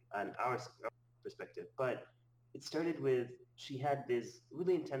 right? And our perspective. But it started with, she had these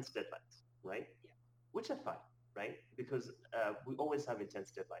really intense deadlines, right? Yeah. Which are fine, right? Because we always have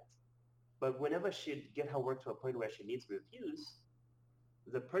intense deadlines. But whenever she'd get her work to a point where she needs reviews,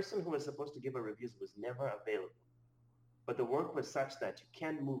 the person who was supposed to give her reviews was never available. But the work was such that you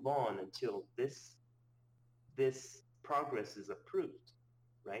can't move on until this progress is approved,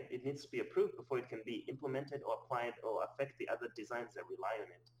 right? It needs to be approved before it can be implemented or applied or affect the other designs that rely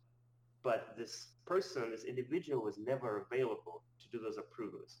on it. But this individual was never available to do those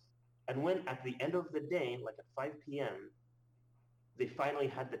approvals. And when at the end of the day, like at 5 p.m., they finally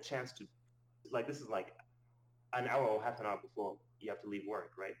had the chance to, like this is like an hour or half an hour before you have to leave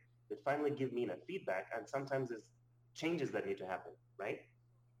work, right? They finally give Mina feedback, and sometimes there's changes that need to happen, right?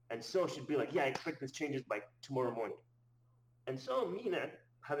 And so she'd be like, yeah, I expect these changes by tomorrow morning. And so Mina,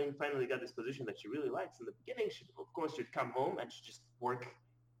 having finally got this position that she really likes in the beginning, she'd come home and she'd just work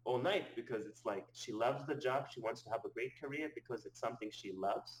all night, because it's like she loves the job. She wants to have a great career because it's something she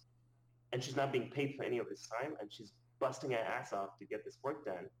loves. And she's not being paid for any of this time, and she's busting her ass off to get this work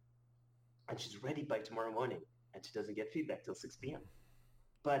done. And she's ready by tomorrow morning, and she doesn't get feedback till 6 p.m.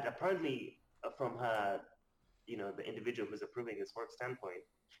 But apparently from her, the individual who's approving this work standpoint,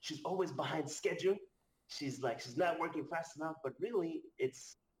 she's always behind schedule. She's not working fast enough. But really,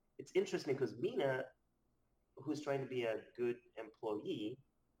 it's interesting because Mina, who's trying to be a good employee,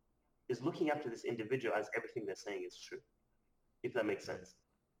 is looking up to this individual as everything they're saying is true, if that makes sense.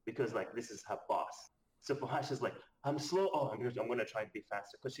 Because this is her boss. So for her, she's like, I'm slow. Oh, I'm going to try to be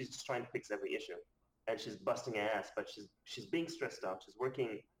faster, because she's just trying to fix every issue. And she's busting her ass, but she's being stressed out. She's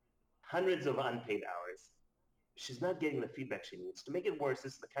working hundreds of unpaid hours. She's not getting the feedback she needs. To make it worse,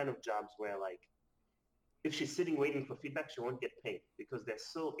 this is the kind of jobs where if she's sitting waiting for feedback, she won't get paid, because they're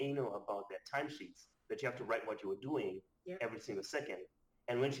so anal about their timesheets that you have to write what you were doing every single second.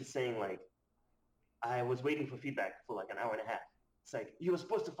 And when she's saying I was waiting for feedback for an hour and a half, It's like, you were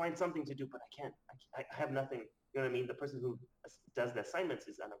supposed to find something to do, but I can't. I have nothing. You know what I mean? The person who does the assignments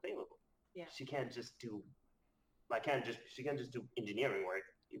is unavailable. Yeah. She can't just do engineering work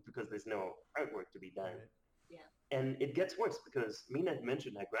because there's no artwork to be done. Right. Yeah. And it gets worse because Mina had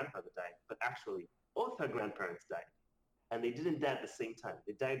mentioned her grandfather died, but actually both her grandparents died. And they didn't die at the same time.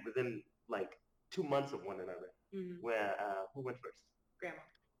 They died within like 2 months of one another. Mm-hmm. Where, who went first? Grandma.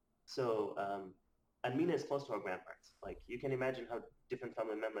 So, and Mina is close to her grandparents. Like, you can imagine how different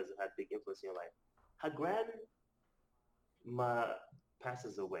family members have had big influence in your life. Her grandma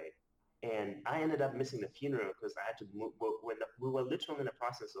passes away. And I ended up missing the funeral because I had to move. We were literally in the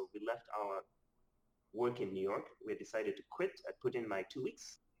process of, we left our work in New York. We decided to quit. I put in my 2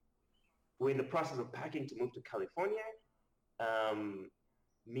 weeks. We're in the process of packing to move to California.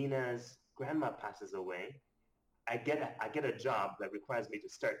 Mina's grandma passes away. I get a job that requires me to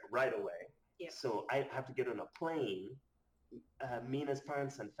start right away. Yeah. So I have to get on a plane. Mina's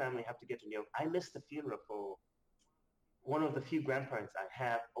parents and family have to get to New York. I missed the funeral for one of the few grandparents I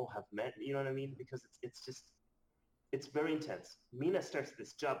have met. You know what I mean? Because it's very intense. Mina starts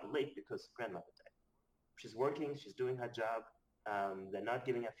this job late because grandmother died. She's working. She's doing her job. They're not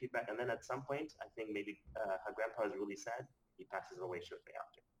giving her feedback. And then at some point, I think maybe her grandpa is really sad. He passes away shortly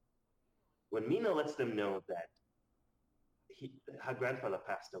after. When Mina lets them know that her grandfather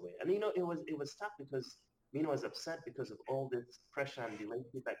passed away, and it was tough because Mina was upset because of all this pressure and delayed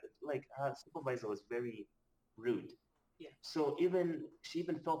feedback. Like, her supervisor was very rude. Yeah. So she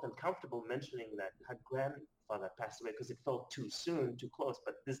even felt uncomfortable mentioning that her grandfather passed away because it felt too soon, too close.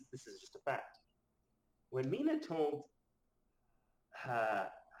 But this is just a fact. When Mina told her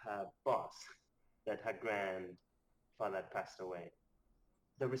boss that her grandfather had passed away,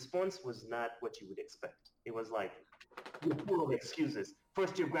 the response was not what you would expect. It was like, you're full of excuses.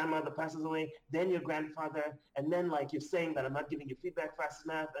 First your grandmother passes away, then your grandfather, and then like you're saying that I'm not giving you feedback fast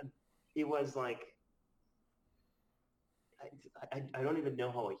enough. And it was like, I don't even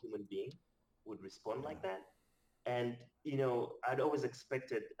know how a human being would respond like that. And, I'd always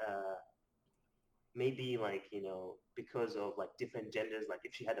expected maybe like, because of like different genders, like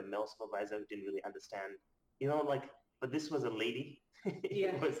if she had a male supervisor who didn't really understand, but this was a lady.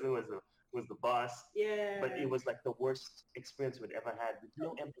 Yeah. It was the boss. Yeah. But it was like the worst experience we'd ever had with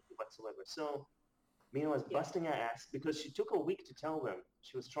no empathy whatsoever. So Mina was busting her ass because she took a week to tell them.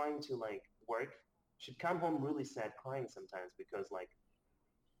 She was trying to like work. She'd come home really sad, crying sometimes because like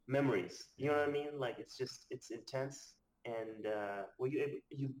memories, you know what I mean? Like it's intense. And were you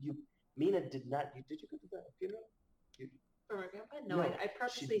able, Mina did not, did you go to that funeral? For my grandpa? No, I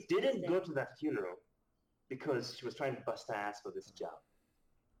purposely she didn't go to that funeral because she was trying to bust her ass for this job,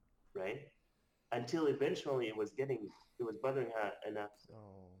 right? Until eventually it was bothering her enough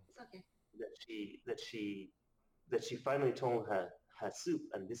It's okay. that she finally told her soup,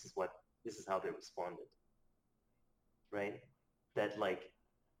 and this is how they responded, right? That like,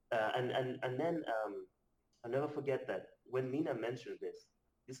 and then I'll never forget that when Mina mentioned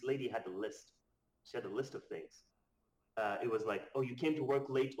this lady had a list. She had a list of things. It was like, oh, you came to work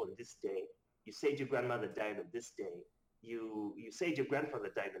late on this day. You said your grandmother died on this day. You said your grandfather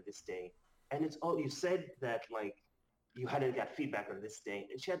died on this day. And it's all, you said that like you hadn't got feedback on this day.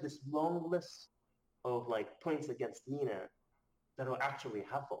 And she had this long list of like points against Mina that were actually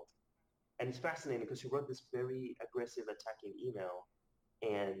her fault. And it's fascinating because she wrote this very aggressive, attacking email.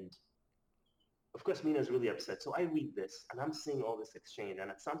 And of course, Mina's really upset. So I read this and I'm seeing all this exchange. And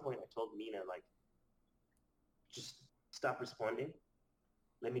at some point I told Mina, like, just stop responding.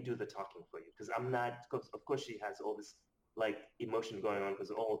 Let me do the talking for you. Because of course she has all this like emotion going on because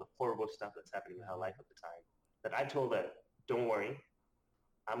of all the horrible stuff that's happening in her life at the time. That I told her, don't worry,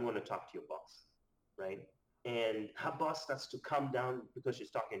 I'm going to talk to your boss, right? And her boss starts to calm down because she's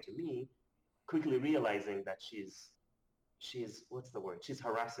talking to me, quickly realizing that she's what's the word? She's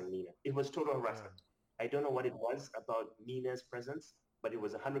harassing Mina. It was total harassment. I don't know what it was about Mina's presence, but it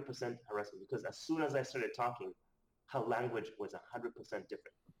was 100% harassment because as soon as I started talking, her language was 100%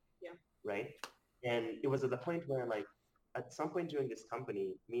 different. Yeah. Right? And it was at the point where like, at some point during this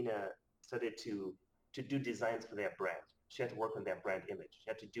company, Mina started to do designs for their brand. She had to work on their brand image. She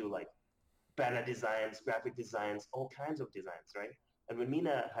had to do like banner designs, graphic designs, all kinds of designs, right? And when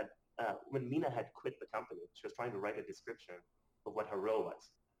Mina had quit the company, she was trying to write a description of what her role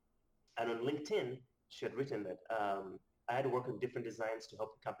was. And on LinkedIn, she had written that I had to work on different designs to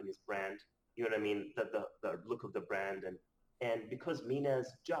help the company's brand. You know what I mean? The look of the brand. And because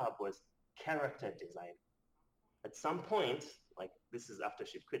Mina's job was character design, at some point, like this is after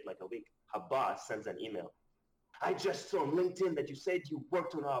she quit like a week, her boss sends an email. I just saw on LinkedIn that you said you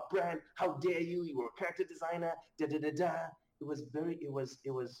worked on our brand. How dare you? You were a character designer, da-da-da-da. it was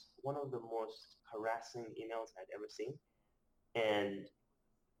one of the most harassing emails I'd ever seen. And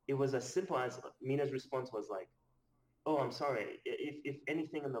it was as simple as Mina's response was like, "Oh, I'm sorry. If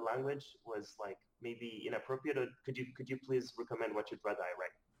anything in the language was like maybe inappropriate, or could you please recommend what you'd rather I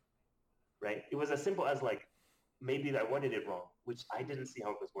write?" Right? It was as simple as like, maybe I worded it wrong, which I didn't see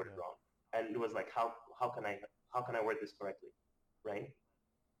how it was worded wrong, and it was like, how can I word this correctly, right?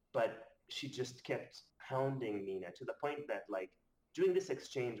 But she just kept hounding Mina to the point that like during this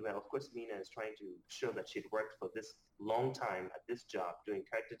exchange, where of course Mina is trying to show that she'd worked for this long time at this job doing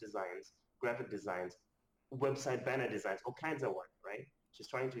character designs, graphic designs, website banner designs, all kinds of work, right? She's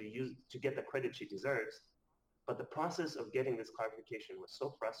trying to get the credit she deserves. But the process of getting this clarification was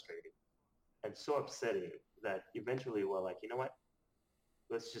so frustrating and so upsetting that eventually we're like, you know what?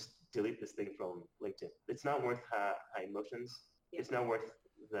 Let's just delete this thing from LinkedIn. It's not worth her emotions. Yeah. It's not worth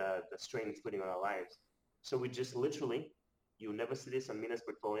the strain it's putting on our lives. So we just literally, you'll never see this on Mina's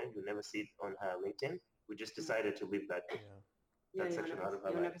portfolio. You'll never see it on her LinkedIn. We just decided to leave that section out of her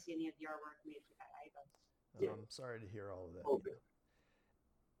life. You'll never see any of the artwork made for that either. I'm sorry to hear all of that. Oh,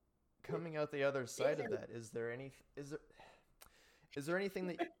 coming out the other side of that, is there anything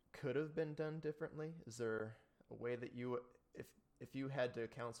that could have been done differently? Is there a way that you, if you had to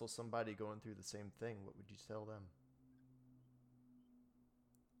counsel somebody going through the same thing, what would you tell them?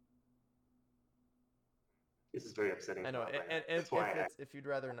 This is very upsetting. I know, and if you'd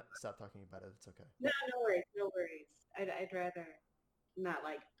rather not stop talking about it, it's okay. No worries. I'd rather not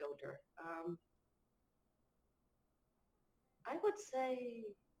like filter. I would say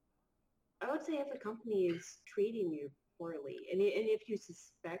if a company is treating you poorly, and if you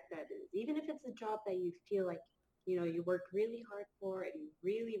suspect that, even if it's a job that you feel like, you know, you worked really hard for and you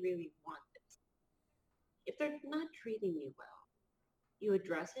really, really want this, if they're not treating you well, you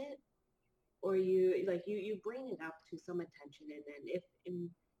address it, or you bring it up to some attention, and then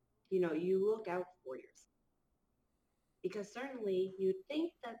you look out for yourself. Because certainly you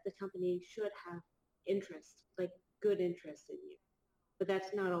think that the company should have interest, like good interest in you, but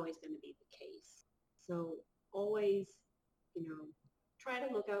that's not always going to be the case. So always, try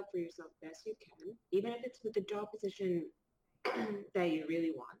to look out for yourself best you can, even if it's with the job position that you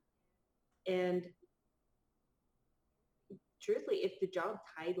really want. And truthfully, if the job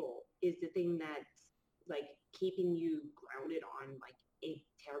title is the thing that's like keeping you grounded on like a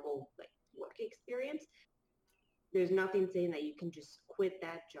terrible like work experience, there's nothing saying that you can just quit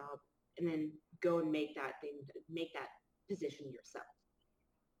that job and then go and make that position yourself.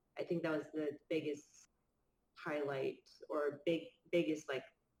 I think that was the biggest highlight or biggest like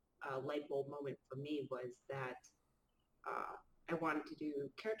light bulb moment for me, was that I wanted to do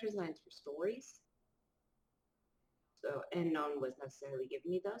character designs for stories. So, and no one was necessarily giving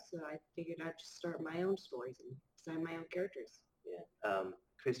me those, so I figured I'd just start my own stories and design my own characters. Yeah.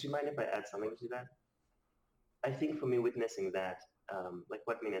 Chris, do you mind if I add something to that? I think for me, witnessing that, like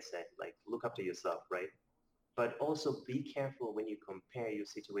what Mina said, like look up to yourself, right? But also be careful when you compare your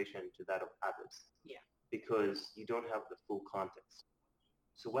situation to that of others. Yeah. Because you don't have the full context.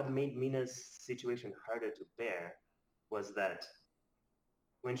 So what made Mina's situation harder to bear was that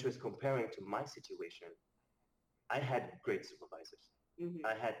when she was comparing to my situation, I had great supervisors. Mm-hmm.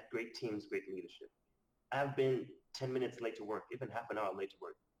 I had great teams, great leadership. I've been 10 minutes late to work, even half an hour late to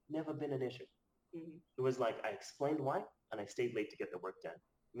work. Never been an issue. Mm-hmm. It was like I explained why, and I stayed late to get the work done.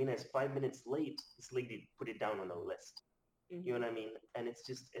 Mina is 5 minutes late. This lady put it down on the list. Mm-hmm. You know what I mean? And it's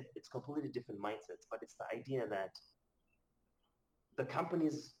just, it's completely different mindsets, but it's the idea that the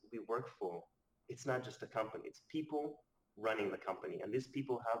companies we work for, it's not just a company, it's people running the company. And these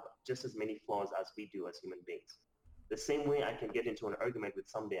people have just as many flaws as we do as human beings. The same way I can get into an argument with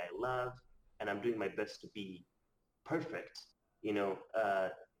somebody I love and I'm doing my best to be perfect,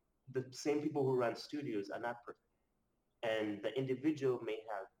 the same people who run studios are not perfect. And the individual may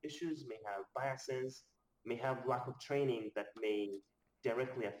have issues, may have biases, may have lack of training that may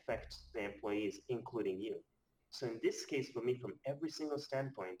directly affect the employees, including you. So in this case, for me, from every single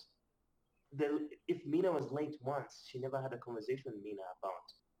standpoint, if Mina was late once, she never had a conversation with Mina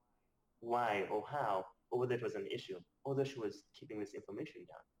about why or how, or whether it was an issue, although she was keeping this information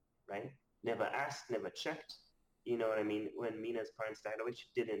down, right? Never asked, never checked. You know what I mean? When Mina's parents died away, she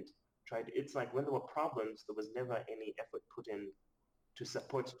didn't try to, it's like when there were problems, there was never any effort put in to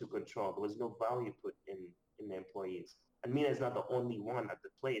support, to control. There was no value put in the employees. And Mina is not the only one at the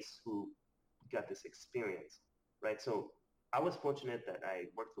place who got this experience, right? So I was fortunate that I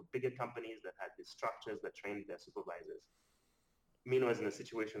worked for bigger companies that had these structures that trained their supervisors. Mina was in a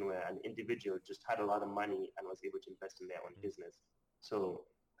situation where an individual just had a lot of money and was able to invest in their own business. So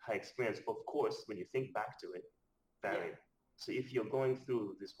her experience, of course, when you think back to it, varied. Yeah. So if you're going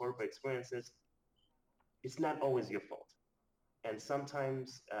through these horrible experiences, it's not always your fault. And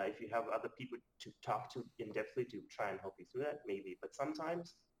sometimes if you have other people to talk to in-depthly to try and help you through that, maybe. But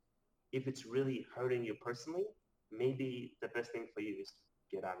sometimes if it's really hurting you personally, maybe the best thing for you is to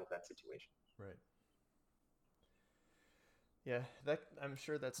get out of that situation. Right. Yeah, I'm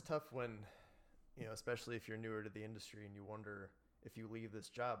sure that's tough when, especially if you're newer to the industry and you wonder if you leave this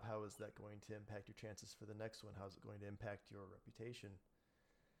job, how is that going to impact your chances for the next one? How is it going to impact your reputation?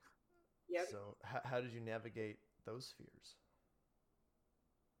 Yep. So how did you navigate those fears?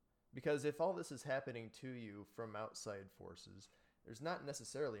 Because if all this is happening to you from outside forces, there's not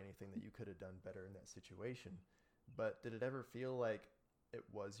necessarily anything that you could have done better in that situation. But did it ever feel like it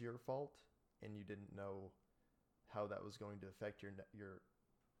was your fault and you didn't know how that was going to affect your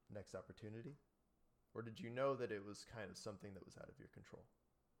next opportunity? Or did you know that it was kind of something that was out of your control?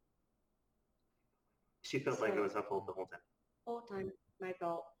 She felt like it was her fault the whole time. Whole time, my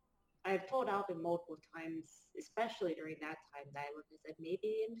fault. I've told Alvin multiple times, especially during that time, that I looked and said, maybe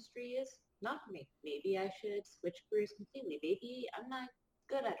the industry is not for me. Maybe I should switch careers completely. Maybe I'm not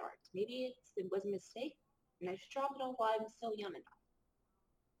good at art. Maybe it was a mistake, and I should drop it all while I'm still young enough.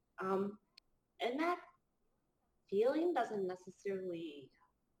 And that feeling doesn't necessarily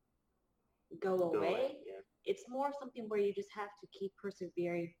go away. Yeah. It's more something where you just have to keep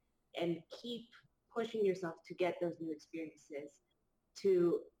persevering and keep pushing yourself to get those new experiences,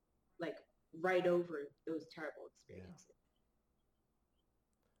 to like write over those terrible experiences. Yeah.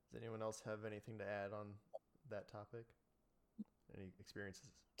 Does anyone else have anything to add on that topic? Any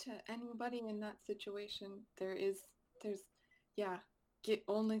experiences? To anybody in that situation,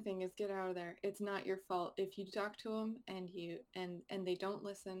 only thing is get out of there. It's not your fault. If you talk to them and they don't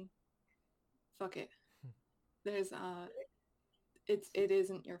listen, fuck it. There's it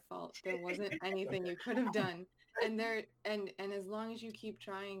isn't your fault. There wasn't anything you could have done. And as long as you keep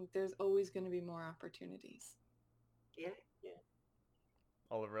trying, there's always going to be more opportunities. Yeah.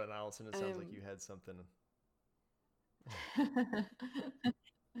 Oliver and Allison, it sounds like you had something.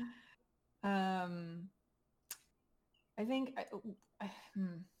 I think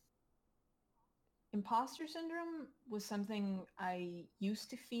imposter syndrome was something I used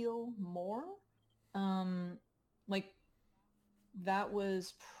to feel more. Like that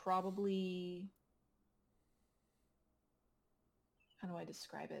was probably, how do I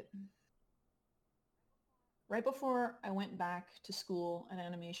describe it? Right before I went back to school at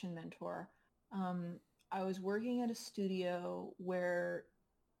Animation Mentor, I was working at a studio where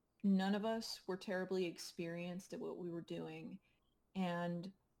none of us were terribly experienced at what we were doing.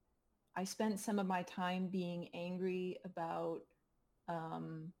 And I spent some of my time being angry about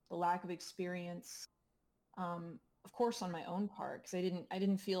the lack of experience, of course, on my own part, because I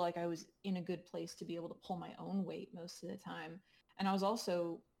didn't feel like I was in a good place to be able to pull my own weight most of the time. And I was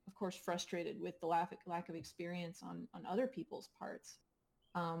also, of course, frustrated with the lack of experience on other people's parts.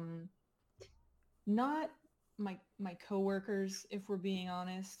 Not my coworkers, if we're being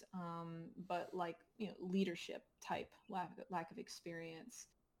honest, but like, leadership type lack of experience.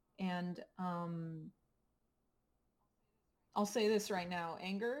 And I'll say this right now,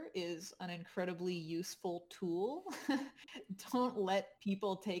 anger is an incredibly useful tool. Don't let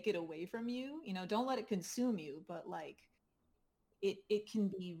people take it away from you. Don't let it consume you, but like it can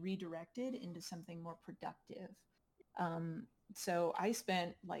be redirected into something more productive. So I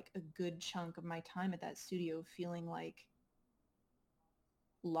spent like a good chunk of my time at that studio feeling like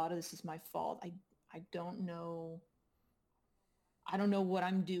a lot of this is my fault. I don't know what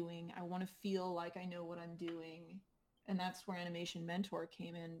I'm doing. I want to feel like I know what I'm doing. And that's where Animation Mentor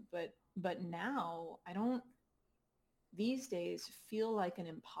came in. But now I don't these days feel like an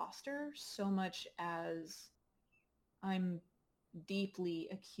imposter so much as I'm deeply,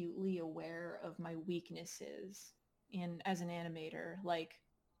 acutely aware of my weaknesses as an animator. Like,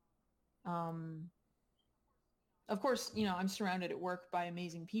 of course, I'm surrounded at work by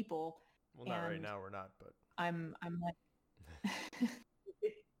amazing people. Well, not right now, we're not, but I'm like,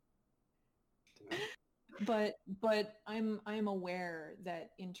 but I'm aware that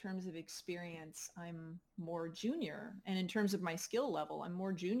in terms of experience, I'm more junior, and in terms of my skill level, I'm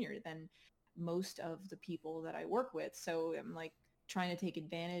more junior than most of the people that I work with. So I'm like trying to take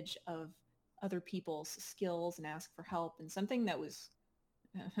advantage of other people's skills and ask for help. And something that was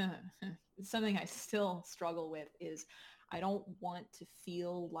something I still struggle with is I don't want to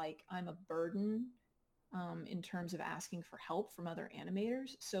feel like I'm a burden in terms of asking for help from other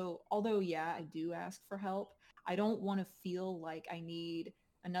animators. So although, yeah, I do ask for help, I don't want to feel like I need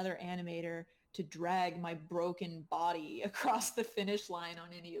another animator to drag my broken body across the finish line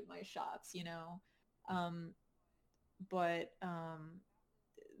on any of my shots, but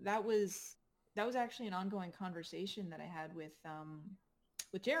that was actually an ongoing conversation that I had with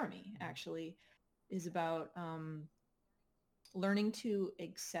Jeremy, actually, is about learning to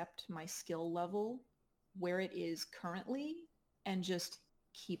accept my skill level where it is currently and just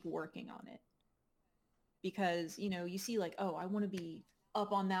keep working on it. Because, you know, you see like, oh, I want to be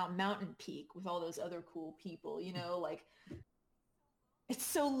up on that mountain peak with all those other cool people, you know, like it's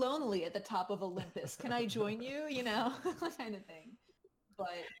so lonely at the top of Olympus. Can I join you? You know, kind of thing.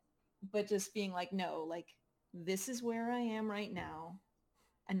 But just being like, no, like this is where I am right now.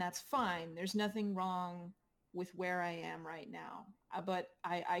 And that's fine. There's nothing wrong with where I am right now. But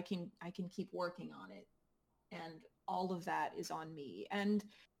I can keep working on it. And all of that is on me. And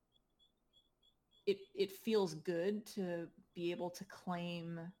it feels good to be able to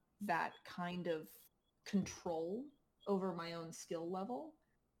claim that kind of control over my own skill level.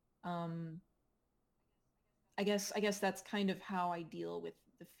 I guess that's kind of how I deal with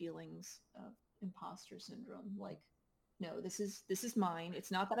the feelings of imposter syndrome. Like, no, this is mine.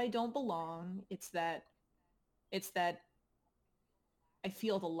 It's not that I don't belong. It's that I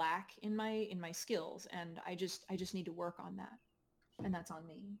feel the lack in my skills, and I just need to work on that, and that's on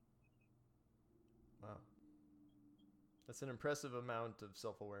me. Wow, that's an impressive amount of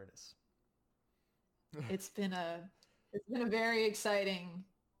self-awareness. It's been a very exciting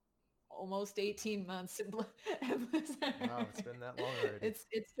almost 18 months. Wow, it's been that long already.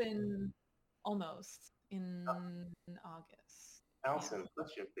 It's been almost in August. Allison,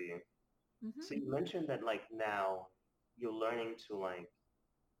 question for you. Mm-hmm. So you mentioned that like now you're learning to like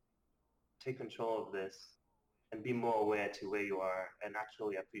take control of this and be more aware to where you are and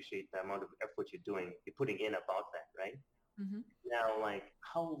actually appreciate the amount of effort you're putting in about that, right? Mm-hmm. Now, like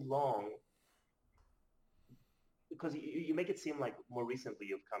how long, because you make it seem like more recently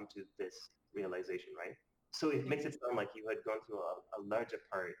you've come to this realization, right? So it makes it sound like you had gone through a larger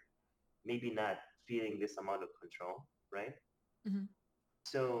part, maybe not feeling this amount of control, right? Mm-hmm.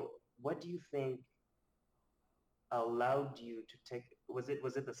 So what do you think allowed you to take, was it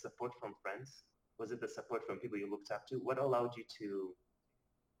the support from friends? Was it the support from people you looked up to? What allowed you to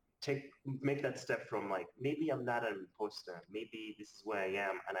make that step from like, maybe I'm not an imposter, maybe this is where I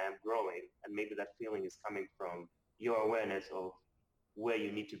am and I am growing, and maybe that feeling is coming from your awareness of where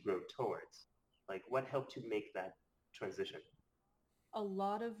you need to grow towards? Like what helped you make that transition? A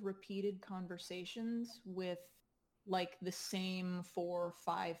lot of repeated conversations with like the same 4 or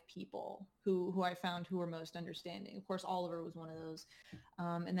 5 people who I found who were most understanding. Of course, Oliver was one of those,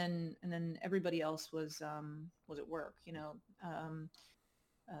 and then everybody else was at work. You know,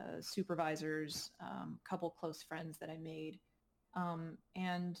 supervisors, couple close friends that I made,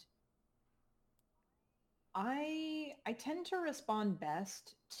 and I tend to respond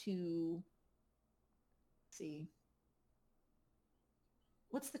best to, let's see,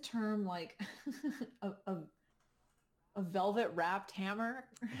 what's the term, like a velvet wrapped hammer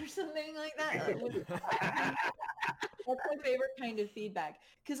or something like that. That's my favorite kind of feedback,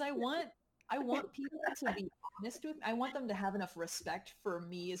 because I want people to be honest with me. I want them to have enough respect for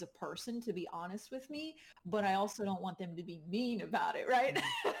me as a person to be honest with me, but I also don't want them to be mean about it, right?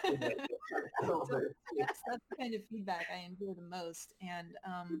 So that's the kind of feedback I enjoy the most, and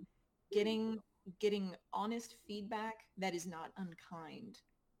getting honest feedback that is not unkind,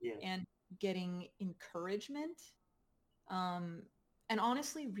 and getting encouragement, and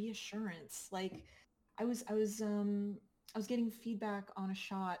honestly reassurance. Like I was getting feedback on a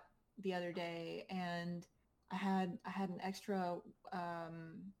shot the other day, and I had an extra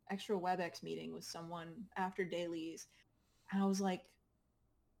WebEx meeting with someone after dailies, and I was like,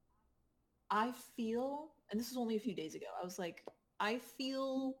 I feel, and this was only a few days ago, I was like, I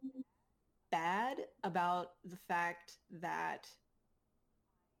feel bad about the fact that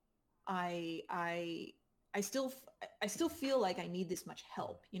I still feel like I need this much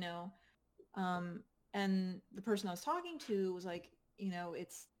help, you know? And the person I was talking to was like, you know,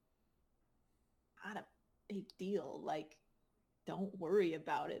 it's not a big deal. Like, don't worry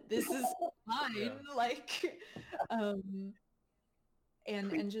about it. This is fine. Yeah. Like,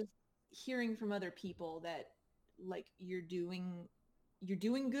 and just hearing from other people that like you're doing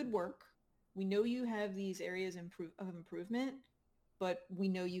good work. We know you have these areas of improvement, but we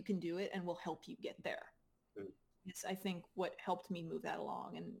know you can do it, and we'll help you get there. It's, I think, what helped me move that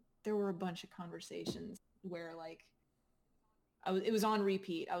along. And there were a bunch of conversations where like it was on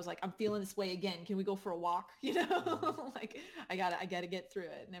repeat. I was like, I'm feeling this way again. Can we go for a walk? You know, like I gotta get through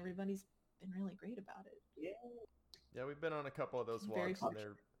it. And everybody's been really great about it. Yeah, we've been on a couple of those walks, and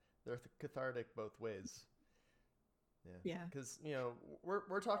they're cathartic both ways. Yeah. Because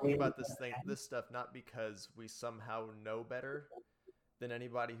we're talking about this stuff not because we somehow know better than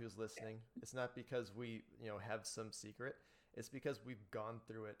anybody who's listening. It's not because we have some secret. It's because we've gone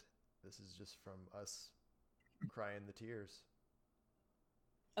through it. This is just from us crying the tears.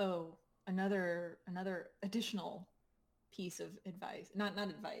 Oh, another additional piece of advice, not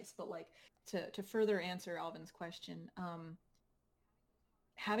advice, but like to further answer Alvin's question,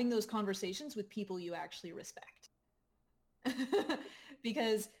 having those conversations with people you actually respect.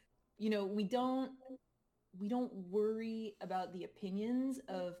 Because we don't worry about the opinions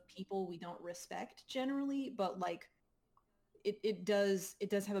of people we don't respect generally, but like it does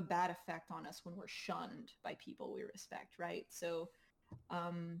have a bad effect on us when we're shunned by people we respect, right? So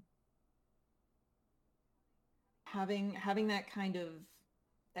having that kind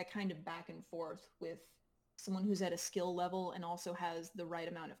of back and forth with someone who's at a skill level and also has the right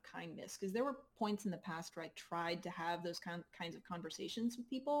amount of kindness, because there were points in the past where I tried to have those kinds of conversations with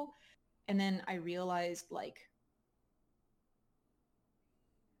people, and then I realized like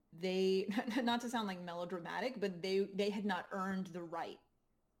they not to sound like melodramatic, but they had not earned the right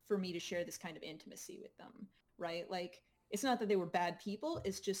for me to share this kind of intimacy with them, right? Like it's not that they were bad people,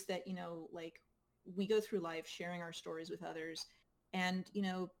 it's just that like we go through life sharing our stories with others, and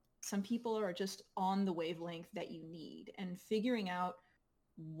some people are just on the wavelength that you need, and figuring out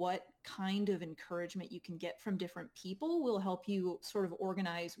what kind of encouragement you can get from different people will help you sort of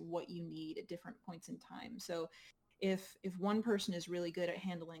organize what you need at different points in time. So if one person is really good at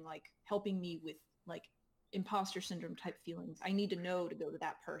handling, like helping me with like imposter syndrome type feelings, I need to know to go to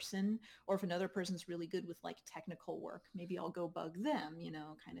that person. Or if another person's really good with like technical work, maybe I'll go bug them,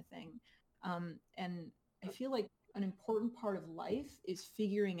 kind of thing. And I feel like an important part of life is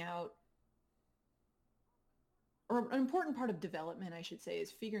figuring out, or an important part of development, I should say,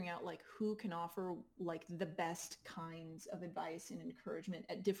 is figuring out like who can offer like the best kinds of advice and encouragement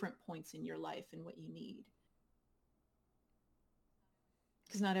at different points in your life and what you need.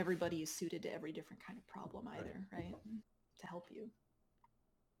 Because not everybody is suited to every different kind of problem either, right? To help you.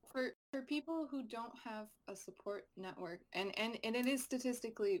 For people who don't have a support network, and it is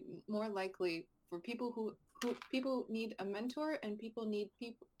statistically more likely for people who people need a mentor, and people need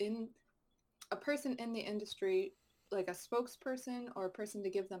a person in the industry, like a spokesperson or a person to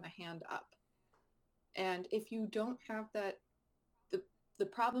give them a hand up. And if you don't have that, the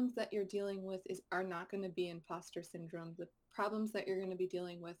problems that you're dealing with are not going to be imposter syndrome. The problems that you're going to be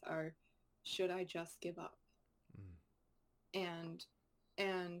dealing with are, should I just give up? And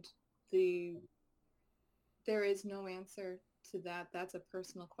there is no answer to that. That's a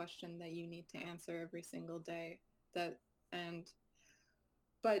personal question that you need to answer every single day. But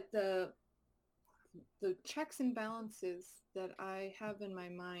the checks and balances that I have in my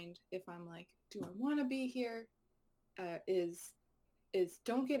mind, if I'm like, do I want to be here, is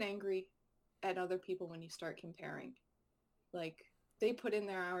don't get angry at other people when you start comparing. Like, they put in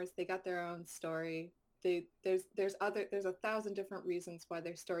their hours, they got their own story. There's 1,000 different reasons why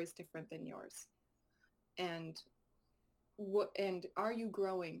their story is different than yours. And are you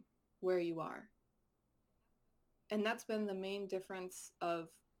growing where you are? And that's been the main difference of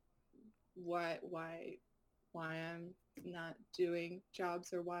why I'm not doing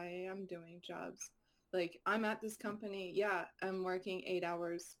jobs, or why I am doing jobs. Like, I'm at this company, yeah, I'm working 8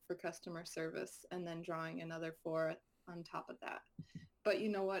 hours for customer service and then drawing another 4 on top of that. But you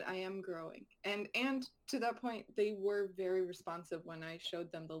know what? I am growing. And to that point, they were very responsive when I showed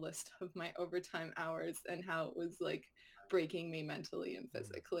them the list of my overtime hours and how it was like breaking me mentally and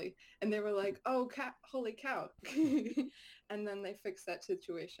physically. And they were like, "Oh, holy cow." And then they fixed that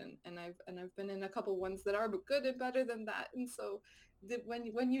situation. And I've been in a couple ones that are good and better than that. And so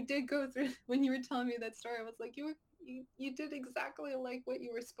when you did go through, when you were telling me that story, I was like, you did exactly like what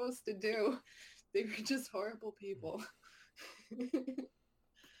you were supposed to do. They were just horrible people.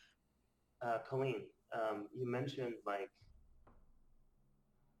 Colleen, you mentioned like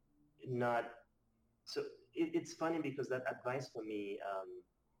not, so it's funny because that advice for me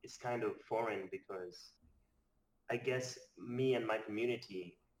is kind of foreign, because I guess me and my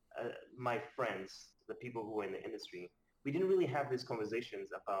community, my friends, the people who are in the industry, we didn't really have these conversations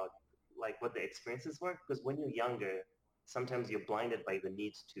about like what the experiences were, because when you're younger, sometimes you're blinded by the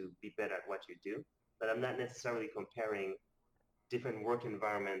need to be better at what you do. But I'm not necessarily comparing different work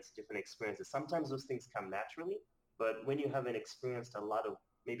environments, different experiences. Sometimes those things come naturally, but when you haven't experienced a lot of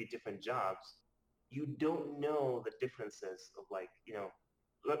maybe different jobs, you don't know the differences of like,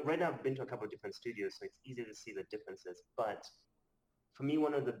 right now I've been to a couple of different studios, so it's easy to see the differences. But for me,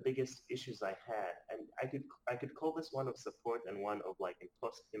 one of the biggest issues I had, and I could call this one of support and one of like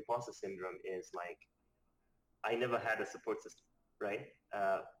imposter syndrome, is like I never had a support system, right?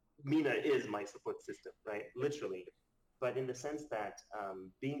 Mina is my support system, right? Literally. But in the sense that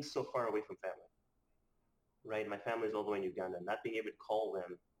being so far away from family, right? My family is all the way in Uganda. Not being able to call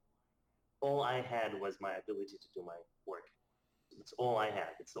them, all I had was my ability to do my work. It's all I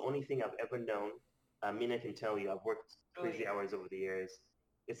had. It's the only thing I've ever known. Mina can tell you I've worked crazy hours over the years.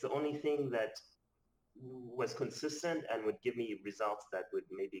 It's the only thing that was consistent and would give me results that would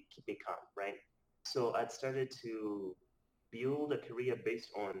maybe keep me calm, right? So I'd started to build a career based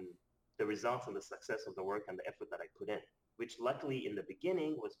on the results and the success of the work and the effort that I put in, which luckily in the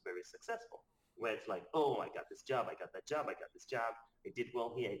beginning was very successful, where it's like, oh, I got this job, I got that job, I got this job, I did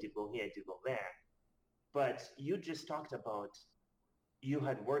well here, I did well here, I did well there. But you just talked about you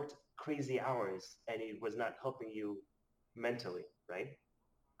had worked crazy hours and it was not helping you mentally, right?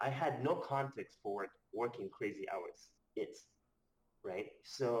 I had no context for what working crazy hours is, right?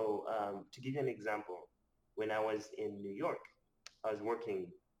 So to give you an example, when I was in New York, I was working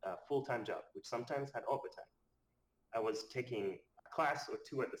a full-time job, which sometimes had overtime. I was taking a class or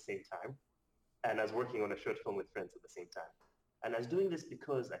two at the same time, and I was working on a short film with friends at the same time. And I was doing this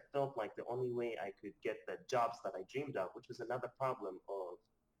because I felt like the only way I could get the jobs that I dreamed of, which was another problem of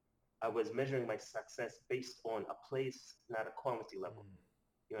I was measuring my success based on a place, not a quality level.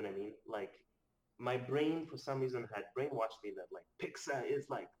 You know what I mean? Like my brain, for some reason, had brainwashed me that like Pixar is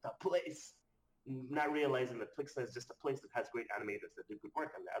like the place, not realizing that Pixar is just a place that has great animators that do good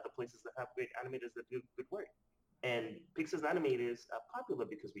work, and the other places that have great animators that do good work. And Pixar's animators are popular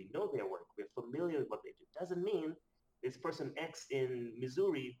because we know their work. We're familiar with what they do. Doesn't mean this person X in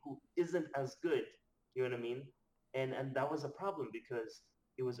Missouri who isn't as good. You know what I mean? And that was a problem because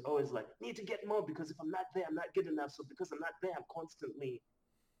it was always like, need to get more because if I'm not there, I'm not good enough. So because I'm not there, I'm constantly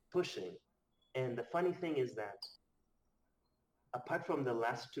pushing. And the funny thing is that apart from the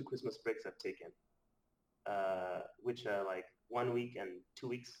last 2 Christmas breaks I've taken, which are like 1 week and 2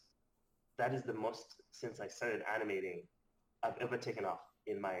 weeks, that is the most since I started animating I've ever taken off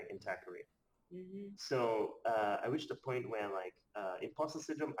in my entire career. Mm-hmm. So I reached a point where like imposter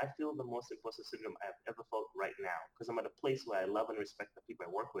syndrome, I feel the most imposter syndrome I've ever felt right now because I'm at a place where I love and respect the people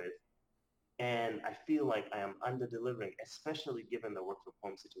I work with. And I feel like I am under-delivering, especially given the work from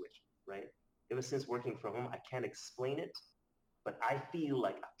home situation, right? Ever since working from home, I can't explain it, but I feel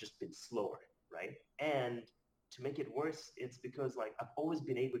like I've just been slower, right? And to make it worse, it's because like I've always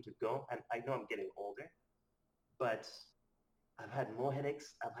been able to go, and I know I'm getting older, but I've had more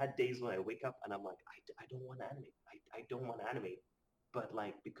headaches. I've had days where I wake up and I'm like, I don't want to animate. I don't want to animate. But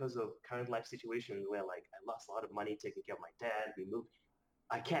like because of current life situation where like I lost a lot of money taking care of my dad, we moved,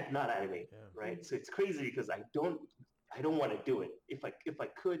 I can't not animate, right? So it's crazy because I don't want to do it. If I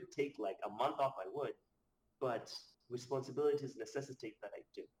could take like a month off, I would. But responsibilities necessitate that I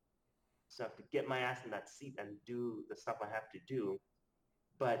do. So I have to get my ass in that seat and do the stuff I have to do.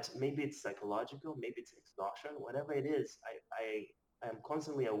 But maybe it's psychological, maybe it's exhaustion, whatever it is, I am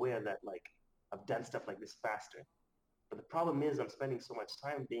constantly aware that like I've done stuff like this faster. But the problem is I'm spending so much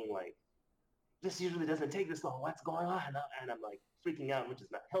time being like, this usually doesn't take this long, what's going on? And I'm like freaking out, which is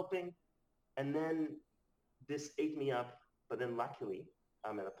not helping. And then this ate me up, but then luckily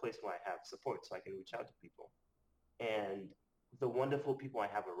I'm at a place where I have support so I can reach out to people. And the wonderful people I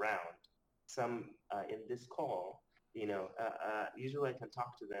have around, some in this call, you know, usually I can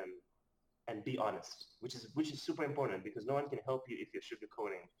talk to them and be honest, which is super important because no one can help you if you're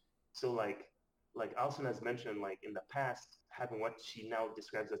sugarcoating. So like Alison has mentioned, like in the past, having what she now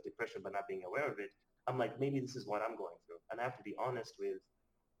describes as depression but not being aware of it, I'm like, maybe this is what I'm going through. And I have to be honest with,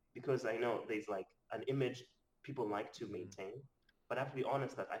 because I know there's like an image people like to maintain, but I have to be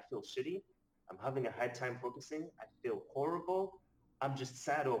honest that I feel shitty. I'm having a hard time focusing. I feel horrible. I'm just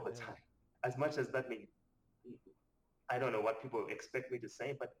sad all the time. As much as that may, I don't know what people expect me to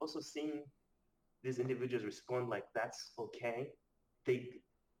say, but also seeing these individuals respond like that's okay.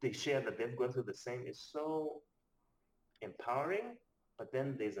 They share that they've gone through the same is so empowering. But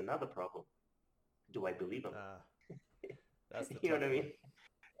then there's another problem. Do I believe them? That's the you know what I mean?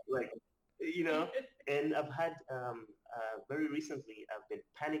 Like, you know, and I've had very recently, I've been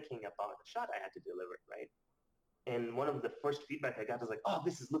panicking about the shot I had to deliver, right? And one of the first feedback I got was like, oh,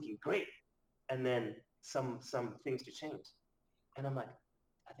 this is looking great. And then some things to change. And I'm like,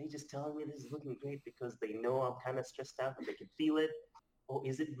 are they just telling me this is looking great because they know I'm kind of stressed out and they can feel it? Or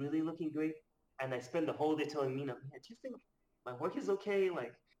is it really looking great? And I spend the whole day telling Mina, man, do you think my work is okay?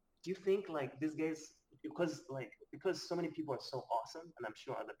 Like, do you think like these guys, because so many people are so awesome, and I'm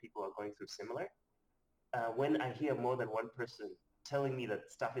sure other people are going through similar, when I hear more than one person telling me that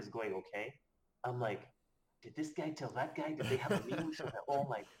stuff is going okay, I'm like, did this guy tell that guy? Did they have a meeting? So they're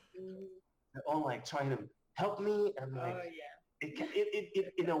all like trying to help me. I'm like, Oh yeah.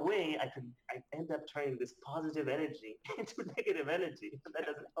 in a way, I end up turning this positive energy into negative energy. That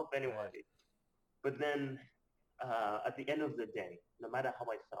doesn't help anybody. But then at the end of the day, no matter how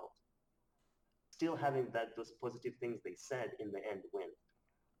I felt, still having those positive things they said in the end win.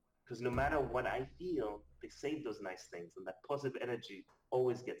 Because no matter what I feel, they say those nice things, and that positive energy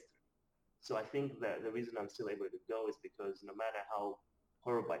always gets through. So I think that the reason I'm still able to go is because no matter how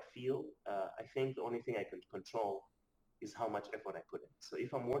horrible I feel, I think the only thing I can control is how much effort I put in. So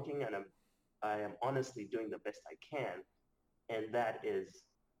if I'm working and I am honestly doing the best I can, and that is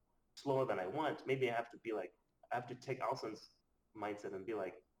slower than I want, maybe I have to take Alson's mindset and be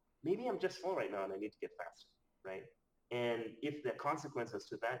like, maybe I'm just slow right now and I need to get faster, right? And if there are consequences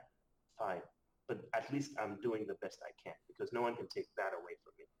to that, fine. But at least I'm doing the best I can because no one can take that away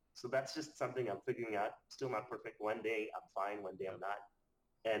from me. So that's just something I'm figuring out. Still not perfect. One day I'm fine, one day I'm not.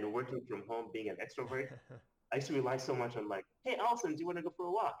 And working from home, being an extrovert, I used to rely so much on like, hey, Alson, do you want to go for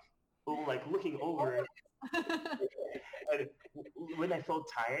a walk? Or like looking over. And when I felt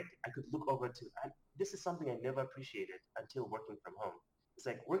tired, I could look over to, this is something I never appreciated until working from home. It's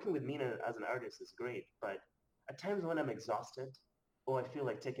like working with Mina as an artist is great, but at times when I'm exhausted or I feel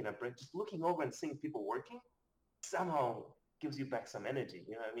like taking a break, just looking over and seeing people working somehow gives you back some energy.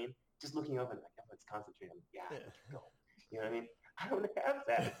 You know what I mean? Just looking over and like, everyone's concentrating. Yeah, go. You know what I mean? I don't have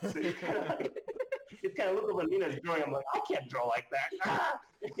that. So it's kind of like, it's kind of look over Mina's drawing. I'm like, I can't draw like that.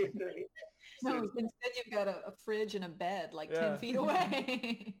 You know what I mean? No, instead you've got a fridge and a bed like 10 feet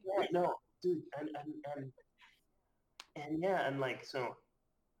away. Yeah, no, dude, and yeah, and like, so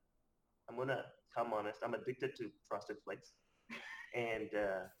I'm gonna come honest. I'm addicted to Frosted Flakes, and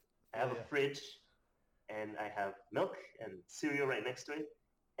I have a fridge, and I have milk and cereal right next to it.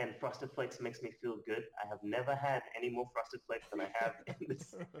 And Frosted Flakes makes me feel good. I have never had any more Frosted Flakes than I have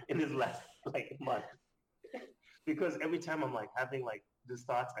in this last like month, because every time I'm like having like these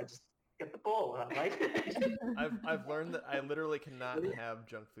thoughts, I just get the bowl. And I'm like, I've learned that I literally cannot have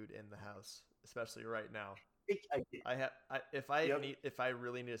junk food in the house, especially right now. If I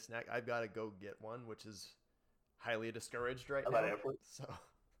really need a snack, I've got to go get one, which is highly discouraged right now. So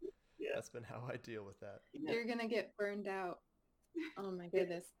that's been how I deal with that. You're gonna get burned out. Oh my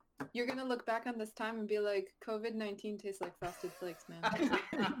goodness. You're gonna look back on this time and be like, COVID-19 tastes like Frosted Flakes, man. I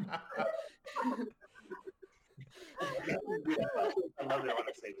love it. I want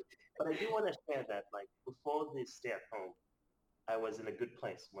to say this, but I do want to share that like before this stay at home, I was in a good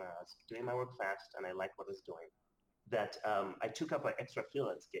place where I was doing my work fast and I liked what I was doing. That I took up an extra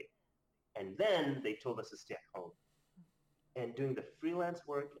freelance gig, and then they told us to stay at home. And doing the freelance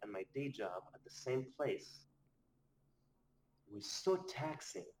work and my day job at the same place was so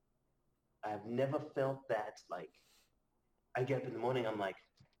taxing. I've never felt that. Like, I get up in the morning, I'm like,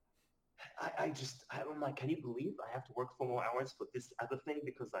 I'm like, can you believe I have to work 4 more hours for this other thing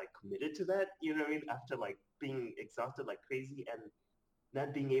because I committed to that? You know what I mean? After like being exhausted like crazy and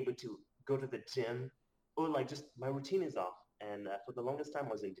not being able to go to the gym, or like just my routine is off. And for the longest time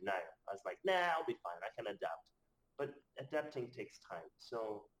I was in denial. I was like, nah, I'll be fine. I can adapt. But adapting takes time.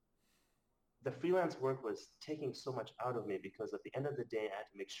 So the freelance work was taking so much out of me because at the end of the day, I had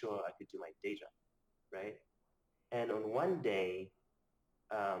to make sure I could do my day job, right? And on one day,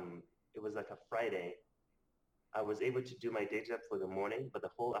 it was like a Friday, I was able to do my day job for the morning, but the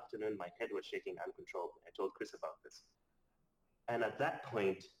whole afternoon, my head was shaking uncontrollably. I told Chris about this. And at that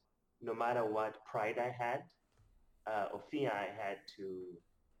point, no matter what pride I had, or fear I had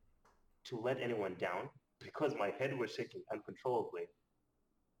to let anyone down, because my head was shaking uncontrollably.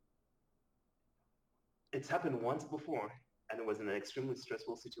 It's happened once before, and it was in an extremely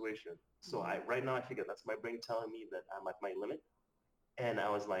stressful situation. So right now I figure that's my brain telling me that I'm at my limit. And I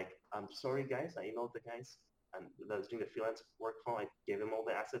was like, I'm sorry, guys. I emailed the guys and that I was doing the freelance work for. I gave them all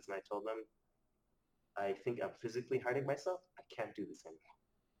the assets, and I told them, I think I'm physically hurting myself. I can't do this anymore.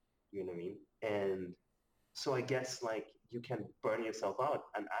 You know what I mean? And so I guess like you can burn yourself out.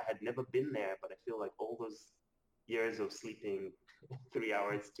 And I had never been there, but I feel like all those years of sleeping 3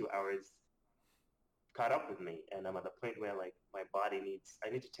 hours, 2 hours caught up with me. And I'm at the point where like my body I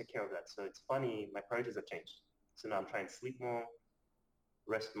need to take care of that. So it's funny, my priorities have changed. So now I'm trying to sleep more,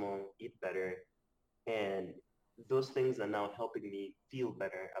 rest more, eat better. And those things are now helping me feel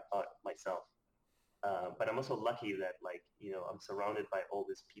better about myself. But I'm also lucky that like, you know, I'm surrounded by all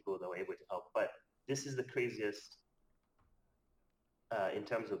these people that were able to help. But this is the craziest in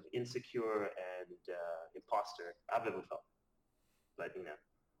terms of insecure and imposter I've ever felt. But, you know.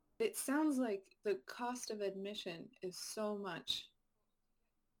 It sounds like the cost of admission is so much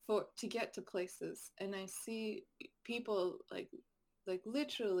to get to places. And I see people like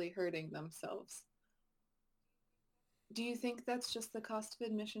literally hurting themselves Do you think that's just the cost of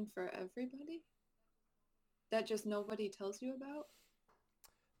admission for everybody? That just nobody tells you about?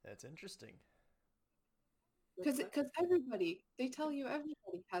 That's interesting. Because everybody, they tell you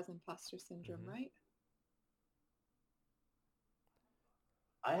everybody has imposter syndrome, right?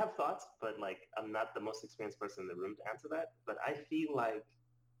 I have thoughts, but like I'm not the most experienced person in the room to answer that. But I feel like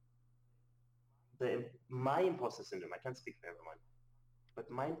my imposter syndrome, I can't speak for everyone, but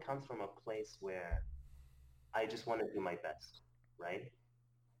mine comes from a place where I just want to do my best, right?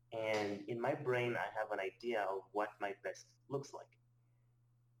 And in my brain, I have an idea of what my best looks like.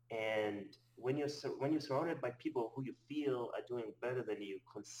 And when you're surrounded by people who you feel are doing better than you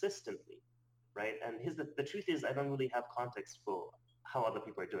consistently, right? And here's the truth is I don't really have context for how other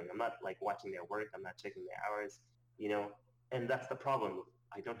people are doing. I'm not like watching their work. I'm not checking their hours, and that's the problem.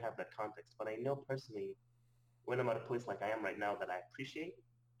 I don't have that context. But I know personally when I'm at a place like I am right now that I appreciate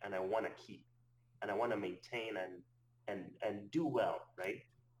and I want to keep and I want to maintain and do well, right?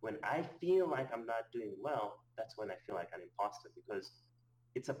 When I feel like I'm not doing well, that's when I feel like an imposter because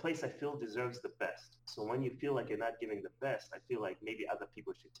it's a place I feel deserves the best. So when you feel like you're not giving the best, I feel like maybe other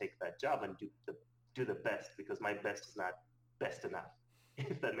people should take that job and do the best because my best is not best enough,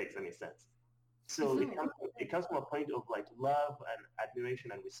 if that makes any sense. So it comes from a point of like love and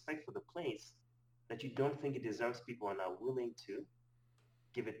admiration and respect for the place that you don't think it deserves people and are willing to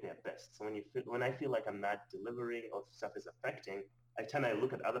give it their best. So when I feel like I'm not delivering or stuff is affecting, I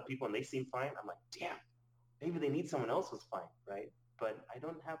look at other people and they seem fine. I'm like, damn, maybe they need someone else who's fine, right? But I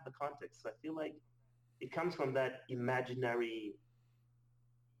don't have the context. So I feel like it comes from that imaginary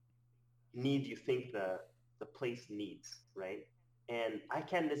need you think the place needs, right? And I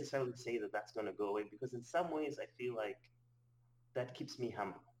can't necessarily say that that's going to go away because in some ways I feel like that keeps me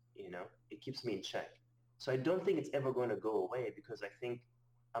humble, it keeps me in check. So I don't think it's ever going to go away because I think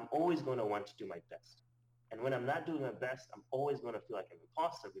I'm always going to want to do my best. And when I'm not doing my best, I'm always going to feel like an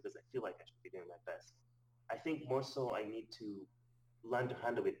imposter because I feel like I should be doing my best. I think more so I need to learn to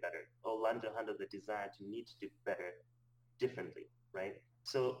handle it better or learn to handle the desire to need to do better differently, right?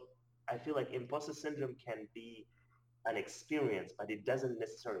 So I feel like imposter syndrome can be an experience, but it doesn't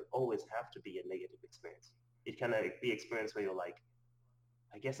necessarily always have to be a negative experience. It can be an experience where you're like,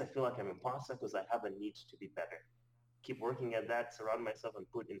 I guess I feel like I'm an imposter because I have a need to be better. Keep working at that, surround myself and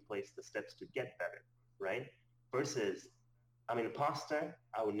put in place the steps to get better, right? Versus I'm an imposter,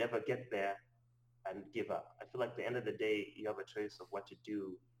 I will never get there and give up. I feel like at the end of the day, you have a choice of what to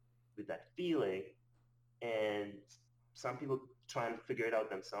do with that feeling. And some people try and figure it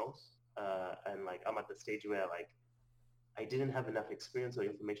out themselves. And like, I'm at the stage where like, I didn't have enough experience or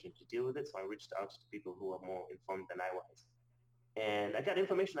information to deal with it. So I reached out to people who are more informed than I was. And I got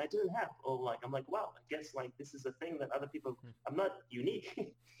information I didn't have. Or like, I'm like, wow, I guess like this is a thing that other people, I'm not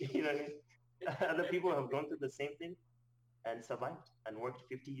unique. You know what I mean? Other people have gone through the same thing and survived and worked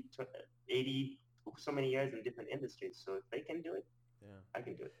 50, 80, so many years in different industries. So if they can do it, I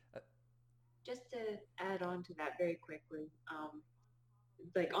can do it. Just to add on to that very quickly,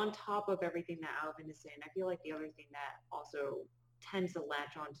 like on top of everything that Alvin is saying, I feel like the other thing that also tends to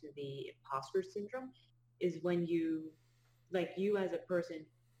latch onto the imposter syndrome is when you as a person,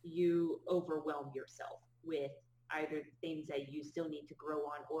 you overwhelm yourself with either things that you still need to grow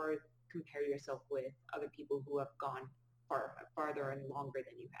on or compare yourself with other people who have gone farther and longer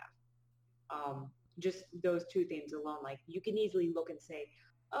than you have. Just those two things alone, like you can easily look and say,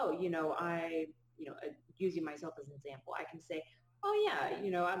 oh, using myself as an example, I can say, oh yeah,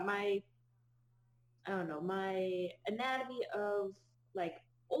 my anatomy of like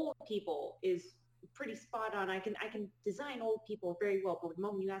old people is pretty spot on. I can design old people very well, but the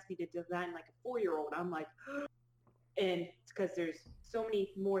moment you ask me to design like a 4-year-old, I'm like, and it's because there's so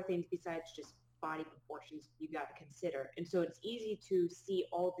many more things besides just body proportions you got to consider. And so it's easy to see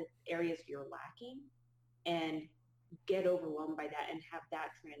all the areas you're lacking and get overwhelmed by that and have that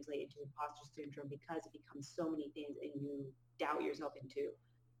translate into imposter syndrome because it becomes so many things and you doubt yourself into,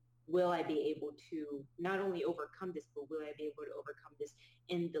 will I be able to not only overcome this, but will I be able to overcome this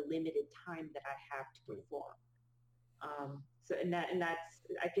in the limited time that I have to perform? That's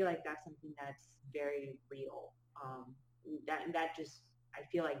I feel like that's something that's very real. That just I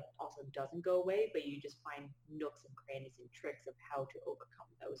feel like also doesn't go away, but you just find nooks and crannies and tricks of how to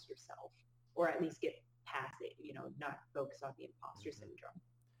overcome those yourself, or at least get past it. Not focus on the imposter syndrome.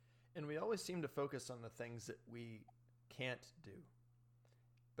 And we always seem to focus on the things that we can't do,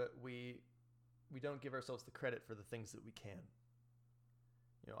 but we don't give ourselves the credit for the things that we can.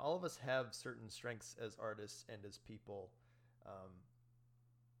 All of us have certain strengths as artists and as people,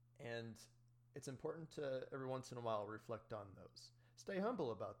 and it's important to every once in a while reflect on those. Stay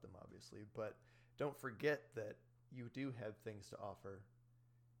humble about them, obviously, but don't forget that you do have things to offer.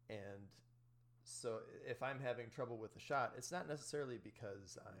 And so if I'm having trouble with the shot, it's not necessarily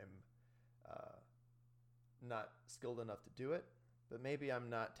because I'm not skilled enough to do it, but maybe I'm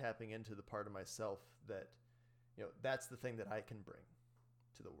not tapping into the part of myself that, that's the thing that I can bring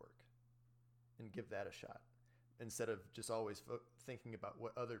to the work and give that a shot, instead of just always thinking about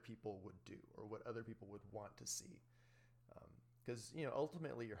what other people would do or what other people would want to see. Because,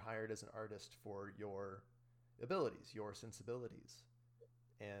 ultimately you're hired as an artist for your abilities, your sensibilities,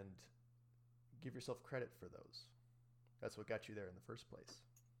 and give yourself credit for those. That's what got you there in the first place.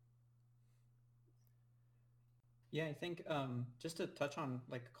 Yeah, I think just to touch on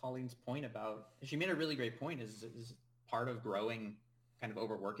like Colleen's point about, she made a really great point, is part of growing kind of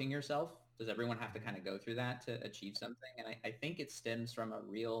overworking yourself. Does everyone have to kind of go through that to achieve something? And I think it stems from a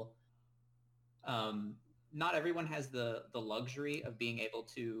real, not everyone has the luxury of being able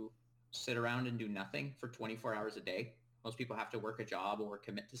to sit around and do nothing for 24 hours a day. Most people have to work a job or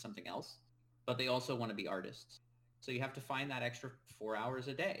commit to something else, but they also want to be artists. So you have to find that extra 4 hours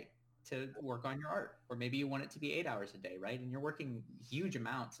a day to work on your art, or maybe you want it to be 8 hours a day, right? And you're working huge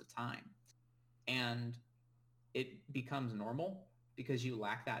amounts of time, and it becomes normal because you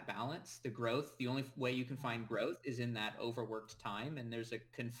lack that balance. The growth, the only way you can find growth is in that overworked time. And there's a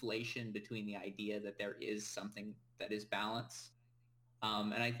conflation between the idea that there is something that is balance.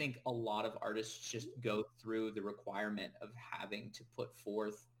 And I think a lot of artists just go through the requirement of having to put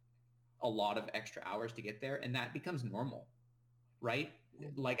forth a lot of extra hours to get there. And that becomes normal, right?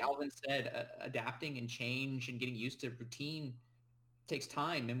 Like Alvin said, adapting and change and getting used to routine takes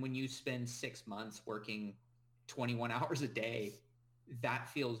time. And when you spend 6 months working 21 hours a day, that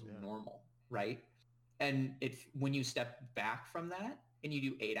feels normal, right? And when you step back from that and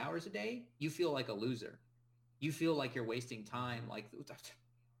you do 8 hours a day, you feel like a loser. You feel like you're wasting time. Like,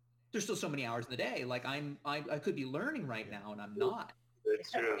 there's still so many hours in the day. Like I could be learning right now and I'm not.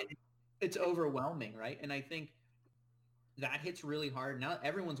 It's true. It's overwhelming, right? And I think that hits really hard. Now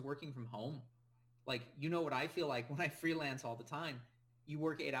everyone's working from home. Like, what I feel like when I freelance all the time, you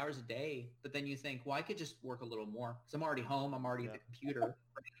work 8 hours a day, but then you think, well, I could just work a little more because I'm already home. I'm already at the computer.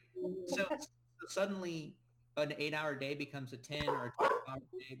 So suddenly an 8 hour day becomes a 10 or a 12 hour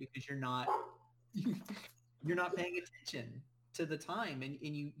day because you're not paying attention to the time, and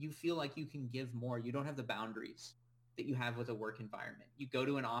you feel like you can give more. You don't have the boundaries that you have with a work environment. You go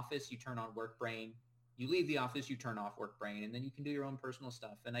to an office, you turn on work brain. You leave the office, you turn off work brain, and then you can do your own personal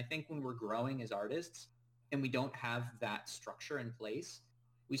stuff. And I think when we're growing as artists and we don't have that structure in place,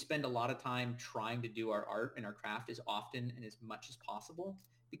 we spend a lot of time trying to do our art and our craft as often and as much as possible,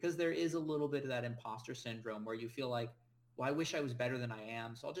 because there is a little bit of that imposter syndrome where you feel like, well, I wish I was better than I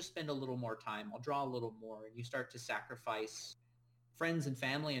am, so I'll just spend a little more time. I'll draw a little more. And you start to sacrifice friends and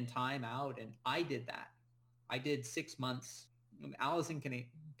family and time out. And I did that. I did 6 months. Allison can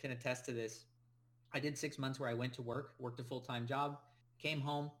attest to this. I did 6 months where I went to work, worked a full-time job, came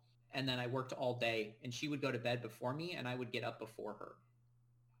home, and then I worked all day. And she would go to bed before me, and I would get up before her.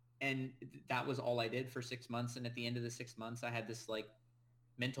 And that was all I did for 6 months. And at the end of the 6 months, I had this like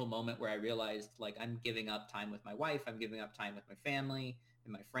mental moment where I realized, like, I'm giving up time with my wife. I'm giving up time with my family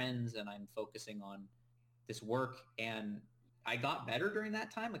and my friends, and I'm focusing on this work. And I got better during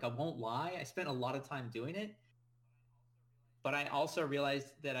that time. Like, I won't lie. I spent a lot of time doing it. But I also realized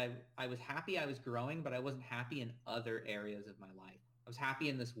that I was happy I was growing, but I wasn't happy in other areas of my life. I was happy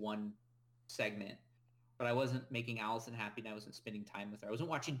in this one segment, but I wasn't making Allison happy, and I wasn't spending time with her. I wasn't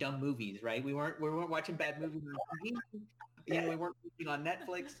watching dumb movies, right? We weren't watching bad movies on TV. We weren't watching on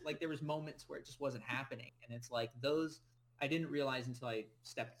Netflix. Like, there was moments where it just wasn't happening. And it's like those, I didn't realize until I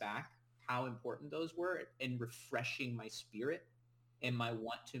stepped back how important those were in refreshing my spirit and my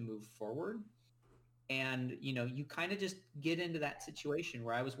want to move forward. And, you kind of just get into that situation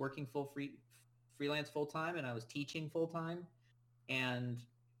where I was working freelance full time, and I was teaching full time. And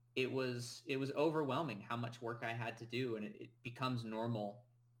it was overwhelming how much work I had to do, and it becomes normal,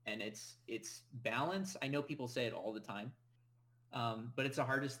 and it's balance. I know people say it all the time, but it's the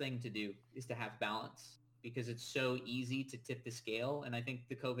hardest thing to do, is to have balance, because it's so easy to tip the scale. And I think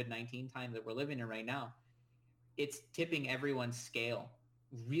the COVID-19 time that we're living in right now, it's tipping everyone's scale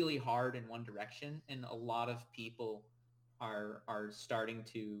really hard in one direction, and a lot of people are starting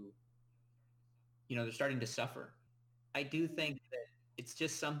to, they're starting to suffer. I do think that it's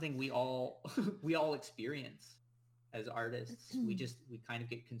just something we all experience as artists. We kind of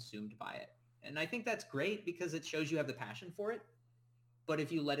get consumed by it. And I think that's great because it shows you have the passion for it. But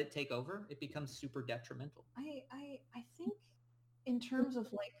if you let it take over, it becomes super detrimental. I think in terms of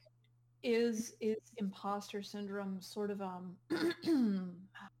like, is imposter syndrome sort of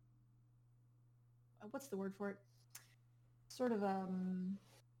what's the word for it? sort of a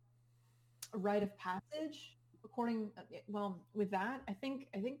rite of passage with that. I think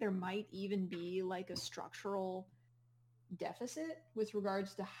there might even be like a structural deficit with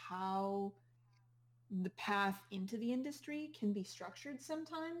regards to how the path into the industry can be structured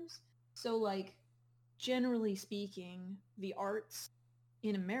sometimes. So like, generally speaking, the arts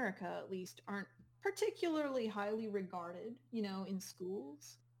in America at least aren't particularly highly regarded, in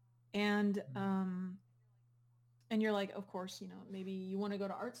schools. And you're like, of course, maybe you want to go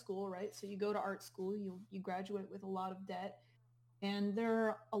to art school, right? So you go to art school, you graduate with a lot of debt. And there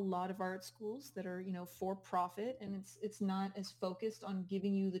are a lot of art schools that are, for profit, and it's not as focused on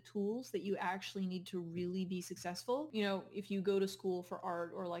giving you the tools that you actually need to really be successful. If you go to school for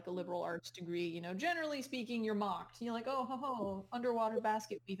art or like a liberal arts degree, generally speaking, you're mocked. You're like, oh, ho, ho, underwater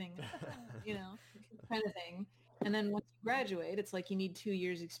basket weaving, kind of thing. And then once you graduate, it's like you need 2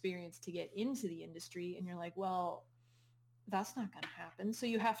 years experience to get into the industry. And you're like, well, that's not going to happen. So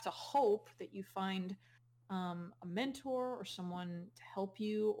you have to hope that you find a mentor or someone to help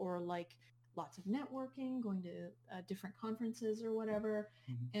you, or like lots of networking, going to different conferences or whatever.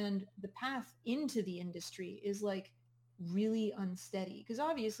 Mm-hmm. And the path into the industry is like really unsteady, because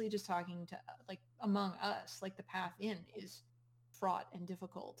obviously just talking to like among us, like the path in is fraught and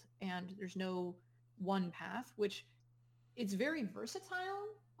difficult, and there's no one path, which it's very versatile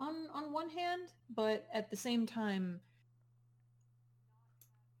on one hand, but at the same time,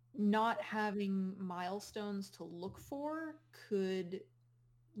 not having milestones to look for could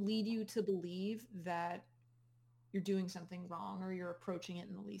lead you to believe that you're doing something wrong or you're approaching it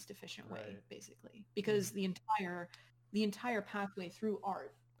in the least efficient way, basically, because the entire pathway through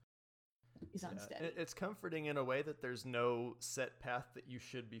art is unsteady. It's comforting in a way that there's no set path that you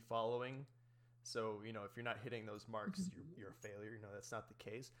should be following. So, if you're not hitting those marks, you're a failure. That's not the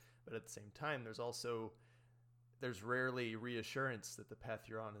case. But at the same time, there's rarely reassurance that the path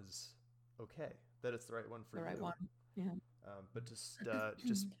you're on is okay, that it's the right one for you. The right one, yeah. But just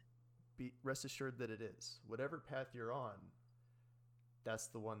rest assured that it is. Whatever path you're on, that's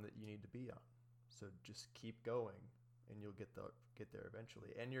the one that you need to be on. So just keep going, and you'll get there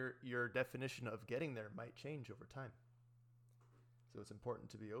eventually. And your definition of getting there might change over time. So it's important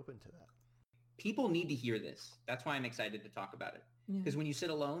to be open to that. People need to hear this. That's why I'm excited to talk about it. Because when you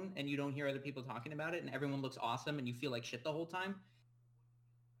sit alone and you don't hear other people talking about it and everyone looks awesome and you feel like shit the whole time,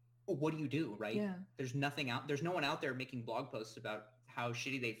 what do you do, right? Yeah. There's no one out there making blog posts about how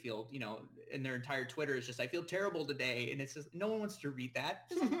shitty they feel, and their entire Twitter is just, I feel terrible today. And it's just, no one wants to read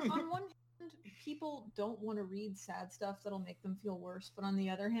that. On one hand, people don't want to read sad stuff that'll make them feel worse. But on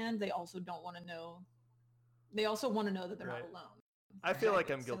the other hand, they also want to know that they're not alone. I feel like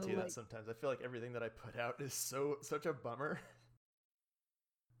I'm guilty of that sometimes. I feel like everything that I put out is such a bummer.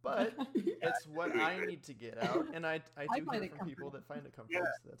 But it's what I need to get out, and I do hear from people that find it comforting,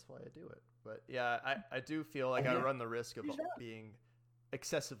 so that's why I do it. But yeah, I do feel like I run the risk of being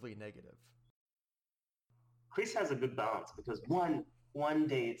excessively negative. Chris has a good balance, because one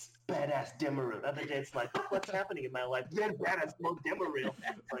day it's badass demo reel, other day it's like, what's happening in my life? Then badass demo reel.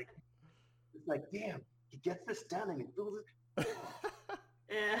 It's like, damn, he gets this done and he feels it.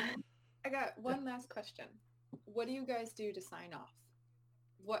 Yeah. I got one last question. What do you guys do to sign off?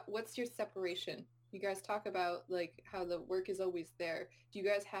 What's your separation? You guys talk about like how the work is always there. Do you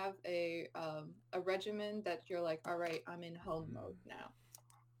guys have a regimen that you're like, all right, I'm in home mode now?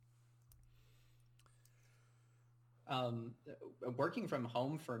 Working from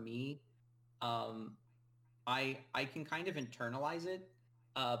home for me, I can kind of internalize it.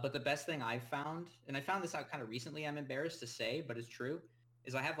 But the best thing I've found, and I found this out kind of recently, I'm embarrassed to say, but it's true,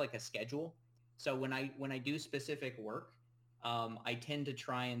 is I have like a schedule. So when I do specific work, I tend to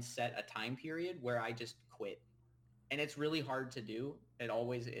try and set a time period where I just quit. And it's really hard to do. It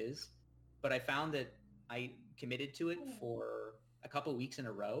always is. But I found that I committed to it for a couple of weeks in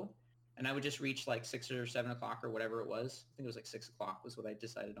a row. And I would just reach like 6 or 7 o'clock or whatever it was. I think it was like 6 o'clock was what I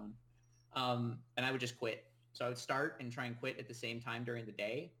decided on. And I would just quit. So I would start and try and quit at the same time during the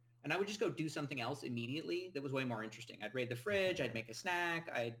day. And I would just go do something else immediately that was way more interesting. I'd raid the fridge. I'd make a snack.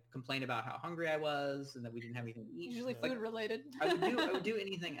 I'd complain about how hungry I was and that we didn't have anything to eat. Usually food related. I would do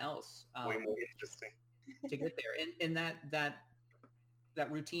anything else. Way more interesting. To get there. And that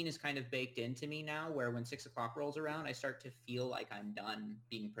routine is kind of baked into me now, where when 6 o'clock rolls around, I start to feel like I'm done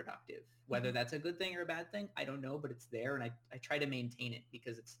being productive. Whether that's a good thing or a bad thing, I don't know, but it's there. And I try to maintain it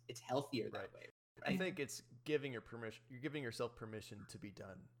because it's healthier that way. I think it's giving yourself permission to be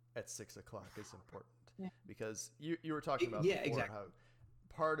done at 6 o'clock is important, because you were talking about before how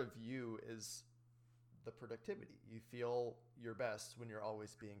part of you is the productivity. You feel your best when you're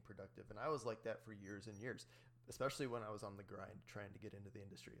always being productive. And I was like that for years and years. especially when I was on the grind trying to get into the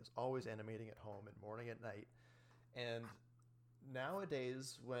industry. I was always animating at home and morning at night. And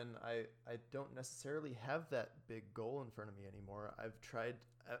nowadays, when I don't necessarily have that big goal in front of me anymore,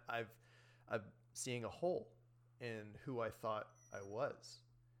 I'm seeing a hole in who I thought I was.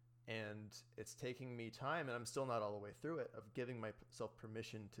 And it's taking me time, and I'm still not all the way through it, of giving myself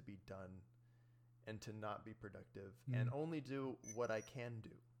permission to be done and to not be productive and only do what I can do,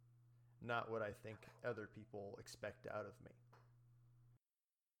 not what I think other people expect out of me.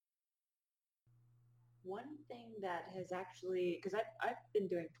 One thing that has actually, because I've been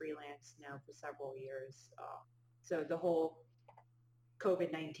doing freelance now for several years, so the whole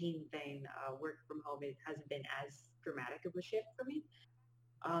COVID-19 thing, work from home, it hasn't been as dramatic of a shift for me,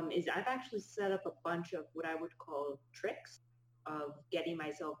 is I've actually set up a bunch of what I would call tricks of getting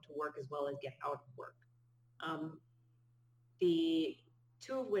myself to work as well as get out of work. The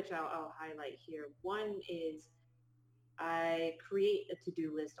two of which I'll highlight here. One is I create a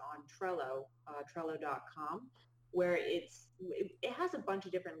to-do list on Trello, Trello.com, where it has a bunch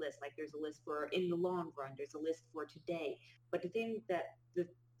of different lists. Like there's a list for in the long run, there's a list for today. But the thing that the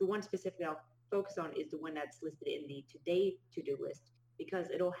one specifically I'll focus on is the one that's listed in the today to-do list,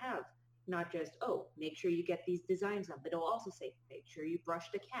 because it'll have not just, make sure you get these designs done, but it'll also say, make sure you brush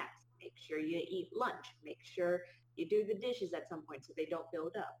the cats, make sure you eat lunch, make sure you do the dishes at some point so they don't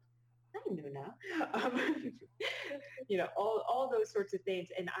build up. I know now. All those sorts of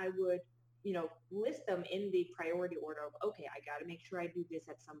things. And I would, list them in the priority order of, okay, I got to make sure I do this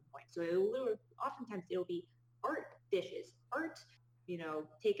at some point. So oftentimes it'll be art dishes, art,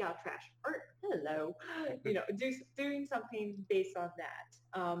 take out trash, art, hello, doing something based on that.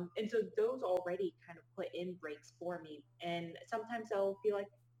 And so those already kind of put in breaks for me. And sometimes I'll feel like,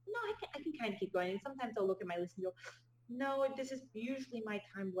 no, I can kind of keep going. And sometimes I'll look at my list and go, no, this is usually my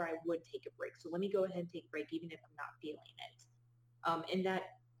time where I would take a break. So let me go ahead and take a break, even if I'm not feeling it. And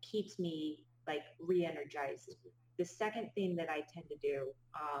that keeps me re-energized. The second thing that I tend to do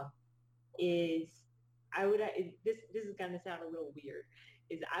is this is going to sound a little weird,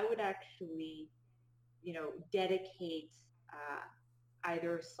 is I would actually, dedicate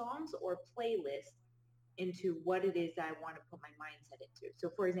either songs or playlists into what it is that I want to put my mindset into. So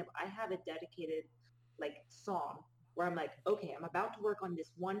for example, I have a dedicated song where I'm like, okay, I'm about to work on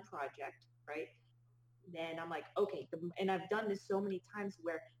this one project, right? Then I'm like, okay, and I've done this so many times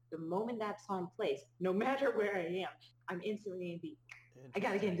where the moment that song plays, no matter where I am, I'm instantly in the, I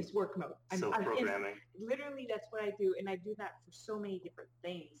gotta get in this work mode. I'm programming. Literally, that's what I do, and I do that for so many different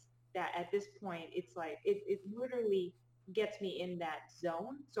things that at this point, it's like it literally gets me in that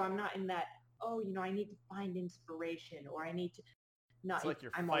zone. So I'm not in that, I need to find inspiration, or I need to not. It's like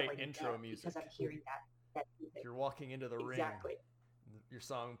your I'm fight intro music. because I'm hearing that music. You're walking into the Exactly. ring. Your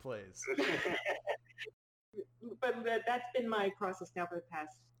song plays. But that's been my process now for the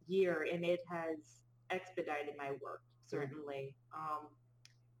past year, and it has expedited my work, certainly.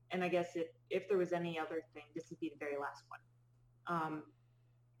 And I guess if there was any other thing, this would be the very last one,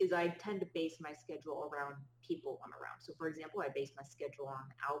 is I tend to base my schedule around people I'm around. So for example, I base my schedule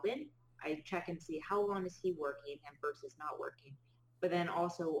on Alvin. I check and see how long is he working and versus not working. But then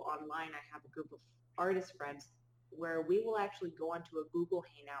also online, I have a group of artist friends where we will actually go onto a Google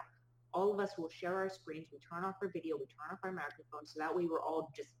Hangout. All of us will share our screens. We turn off our video. We turn off our microphones. So that way we're all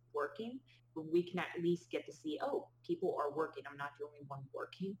just working. But we can at least get to see, people are working. I'm not the only one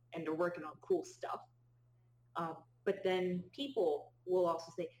working. And they're working on cool stuff. But then people will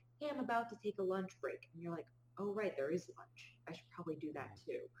also say, hey, I'm about to take a lunch break. And you're like, oh, right, there is lunch. I should probably do that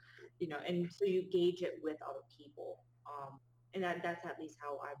too. And so you gauge it with other people. And that's at least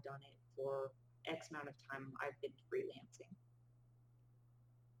how I've done it for X amount of time I've been freelancing.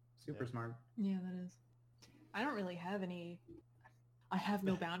 Super smart. Yeah, that is. I don't really have any. I have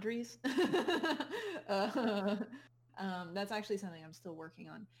no boundaries. That's actually something I'm still working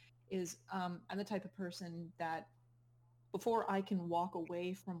on. I'm the type of person that before I can walk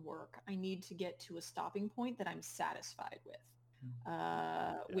away from work, I need to get to a stopping point that I'm satisfied with,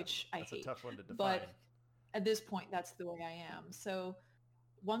 which I hate. That's a tough one to define. But at this point, that's the way I am. So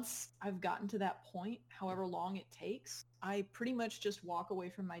once I've gotten to that point, however long it takes, I pretty much just walk away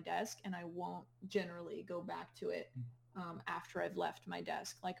from my desk, and I won't generally go back to it after I've left my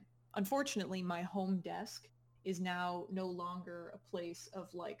desk. Unfortunately, my home desk is now no longer a place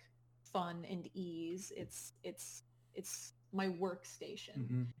of fun and ease. It's my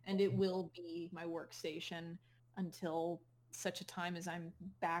workstation, and it will be my workstation until such a time as I'm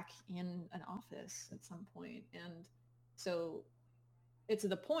back in an office at some point. And so it's at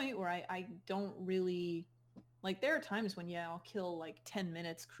the point where I don't really, there are times when, I'll kill 10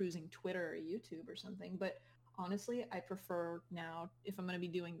 minutes cruising Twitter or YouTube or something, but honestly, I prefer now, if I'm going to be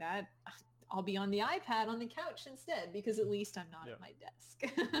doing that, I'll be on the iPad on the couch instead, because at least I'm not at my desk.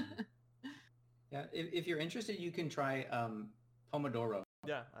 Yeah, if you're interested, you can try Pomodoro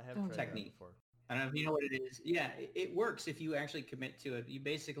Yeah, I have tried technique. that before. I don't know if you know what it is. Yeah, it works if you actually commit to it. You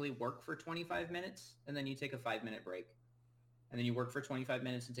basically work for 25 minutes, and then you take a 5-minute break. And then you work for 25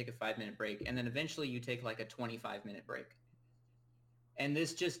 minutes and take a 5-minute break. And then eventually you take like a 25-minute break. And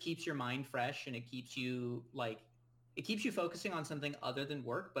this just keeps your mind fresh, and it keeps you focusing on something other than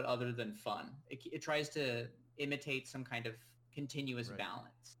work, but other than fun. It tries to imitate some kind of continuous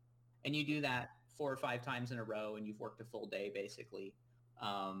balance. And you do that 4 or 5 times in a row, and you've worked a full day basically.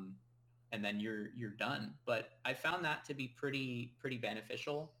 And then you're done. But I found that to be pretty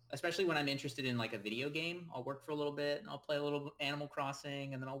beneficial, especially when I'm interested in like a video game. I'll work for a little bit and I'll play a little Animal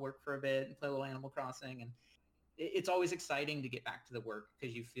Crossing, and then I'll work for a bit and play a little Animal Crossing. And it's always exciting to get back to the work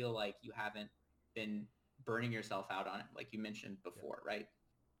because you feel like you haven't been burning yourself out on it, like you mentioned before, right?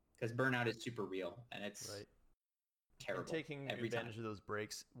 Because burnout is super real, and it's terrible. And taking advantage of those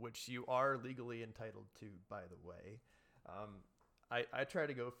breaks, which you are legally entitled to, by the way. I try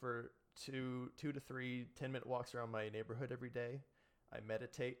to go for 2 to 3 10-minute walks around my neighborhood every day. I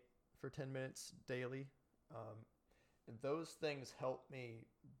meditate for 10 minutes daily. And those things help me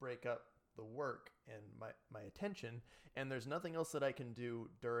break up the work and my attention. And there's nothing else that I can do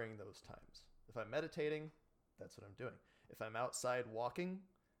during those times. If I'm meditating, that's what I'm doing. If I'm outside walking,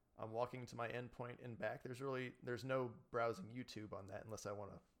 I'm walking to my endpoint and back. There's no browsing YouTube on that unless I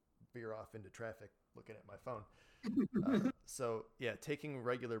want to veer off into traffic looking at my phone. So yeah, taking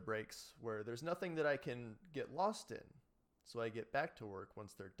regular breaks where there's nothing that I can get lost in. So I get back to work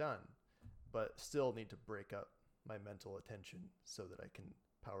once they're done, but still need to break up my mental attention so that I can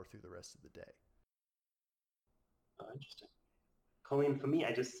power through the rest of the day. Oh, interesting. Colleen, for me,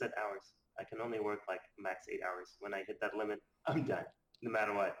 I just set hours. I can only work like max 8 hours. When I hit that limit, I'm done, no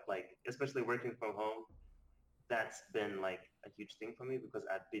matter what. Like, especially working from home, that's been like a huge thing for me because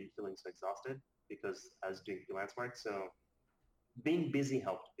I've been feeling so exhausted because I was doing freelance work. So being busy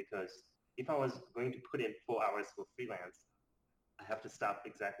helped, because if I was going to put in 4 hours for freelance, I have to stop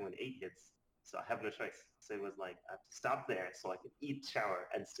exactly when 8 hits. So I have no choice. So it was like, I have to stop there so I can eat, shower,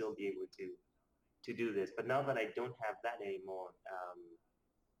 and still be able to do this. But now that I don't have that anymore,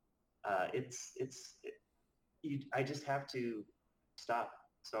 I just have to stop.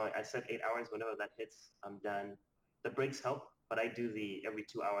 So I set 8 hours. Whenever that hits, I'm done. The breaks help, but I do every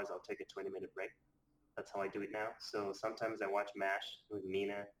 2 hours, I'll take a 20-minute break. That's how I do it now. So sometimes I watch MASH with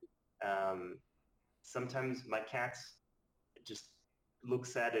Mina. Sometimes my cats just look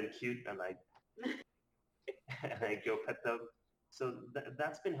sad and cute, and I go pet them. So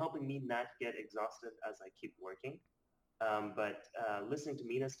that's been helping me not get exhausted as I keep working. But listening to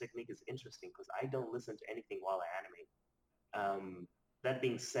Mina's technique is interesting because I don't listen to anything while I animate. That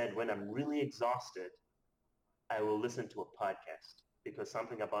being said, when I'm really exhausted, I will listen to a podcast because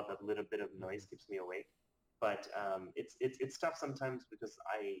something about that little bit of noise keeps me awake. But it's tough sometimes because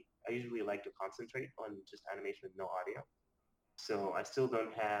I usually like to concentrate on just animation with no audio. So I still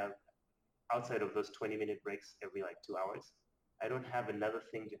don't have, outside of those 20-minute breaks every like 2 hours, I don't have another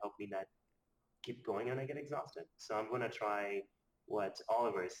thing to help me not keep going when I get exhausted. So I'm going to try what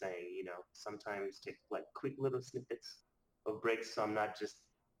Oliver is saying, sometimes take like quick little snippets of breaks so I'm not just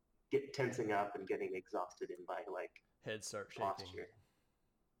tensing up and getting exhausted in my like head start shaking. Posture.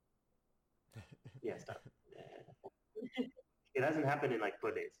 Yeah, stop. It hasn't happened in like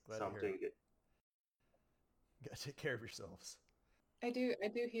 4 days, so I'm doing good. Gotta take care of yourselves. I do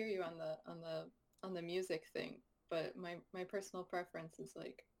hear you on the music thing, but my personal preference is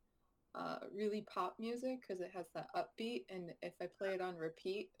like really pop music because it has that upbeat, and if I play it on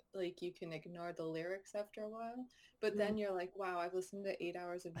repeat, like you can ignore the lyrics after a while, but then you're like, wow, I've listened to 8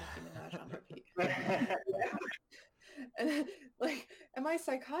 hours of Nicki Minaj on repeat. And like, am I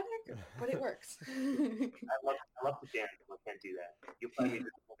psychotic? But it works. I love the dance. I can't do that. You'll find me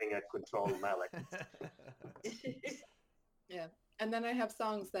just moving a control mallet. Yeah. And then I have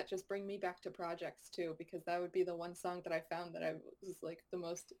songs that just bring me back to projects too, because that would be the one song that I found that I was like the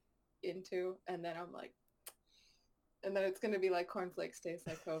most into, and then I'm like, and then it's going to be like Cornflakes Taste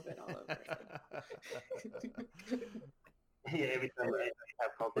Like COVID all over. Yeah, every time I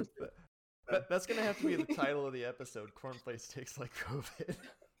have conflict. That's going to have to be the title of the episode, Cornflakes Tastes Like COVID.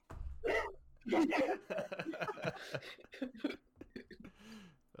 I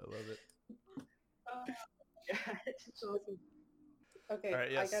love it. Yeah, it's awesome. Okay, all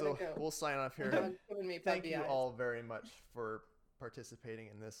right, yeah, I gotta go. We'll sign off here. Thank you eyes. all very much for participating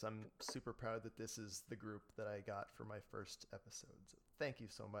in this. I'm super proud that this is the group that I got for my first episode. So thank you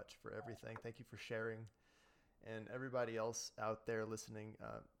so much for everything. Thank you for sharing. And everybody else out there listening,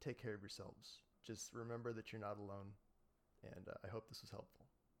 take care of yourselves. Just remember that you're not alone. And I hope this was helpful.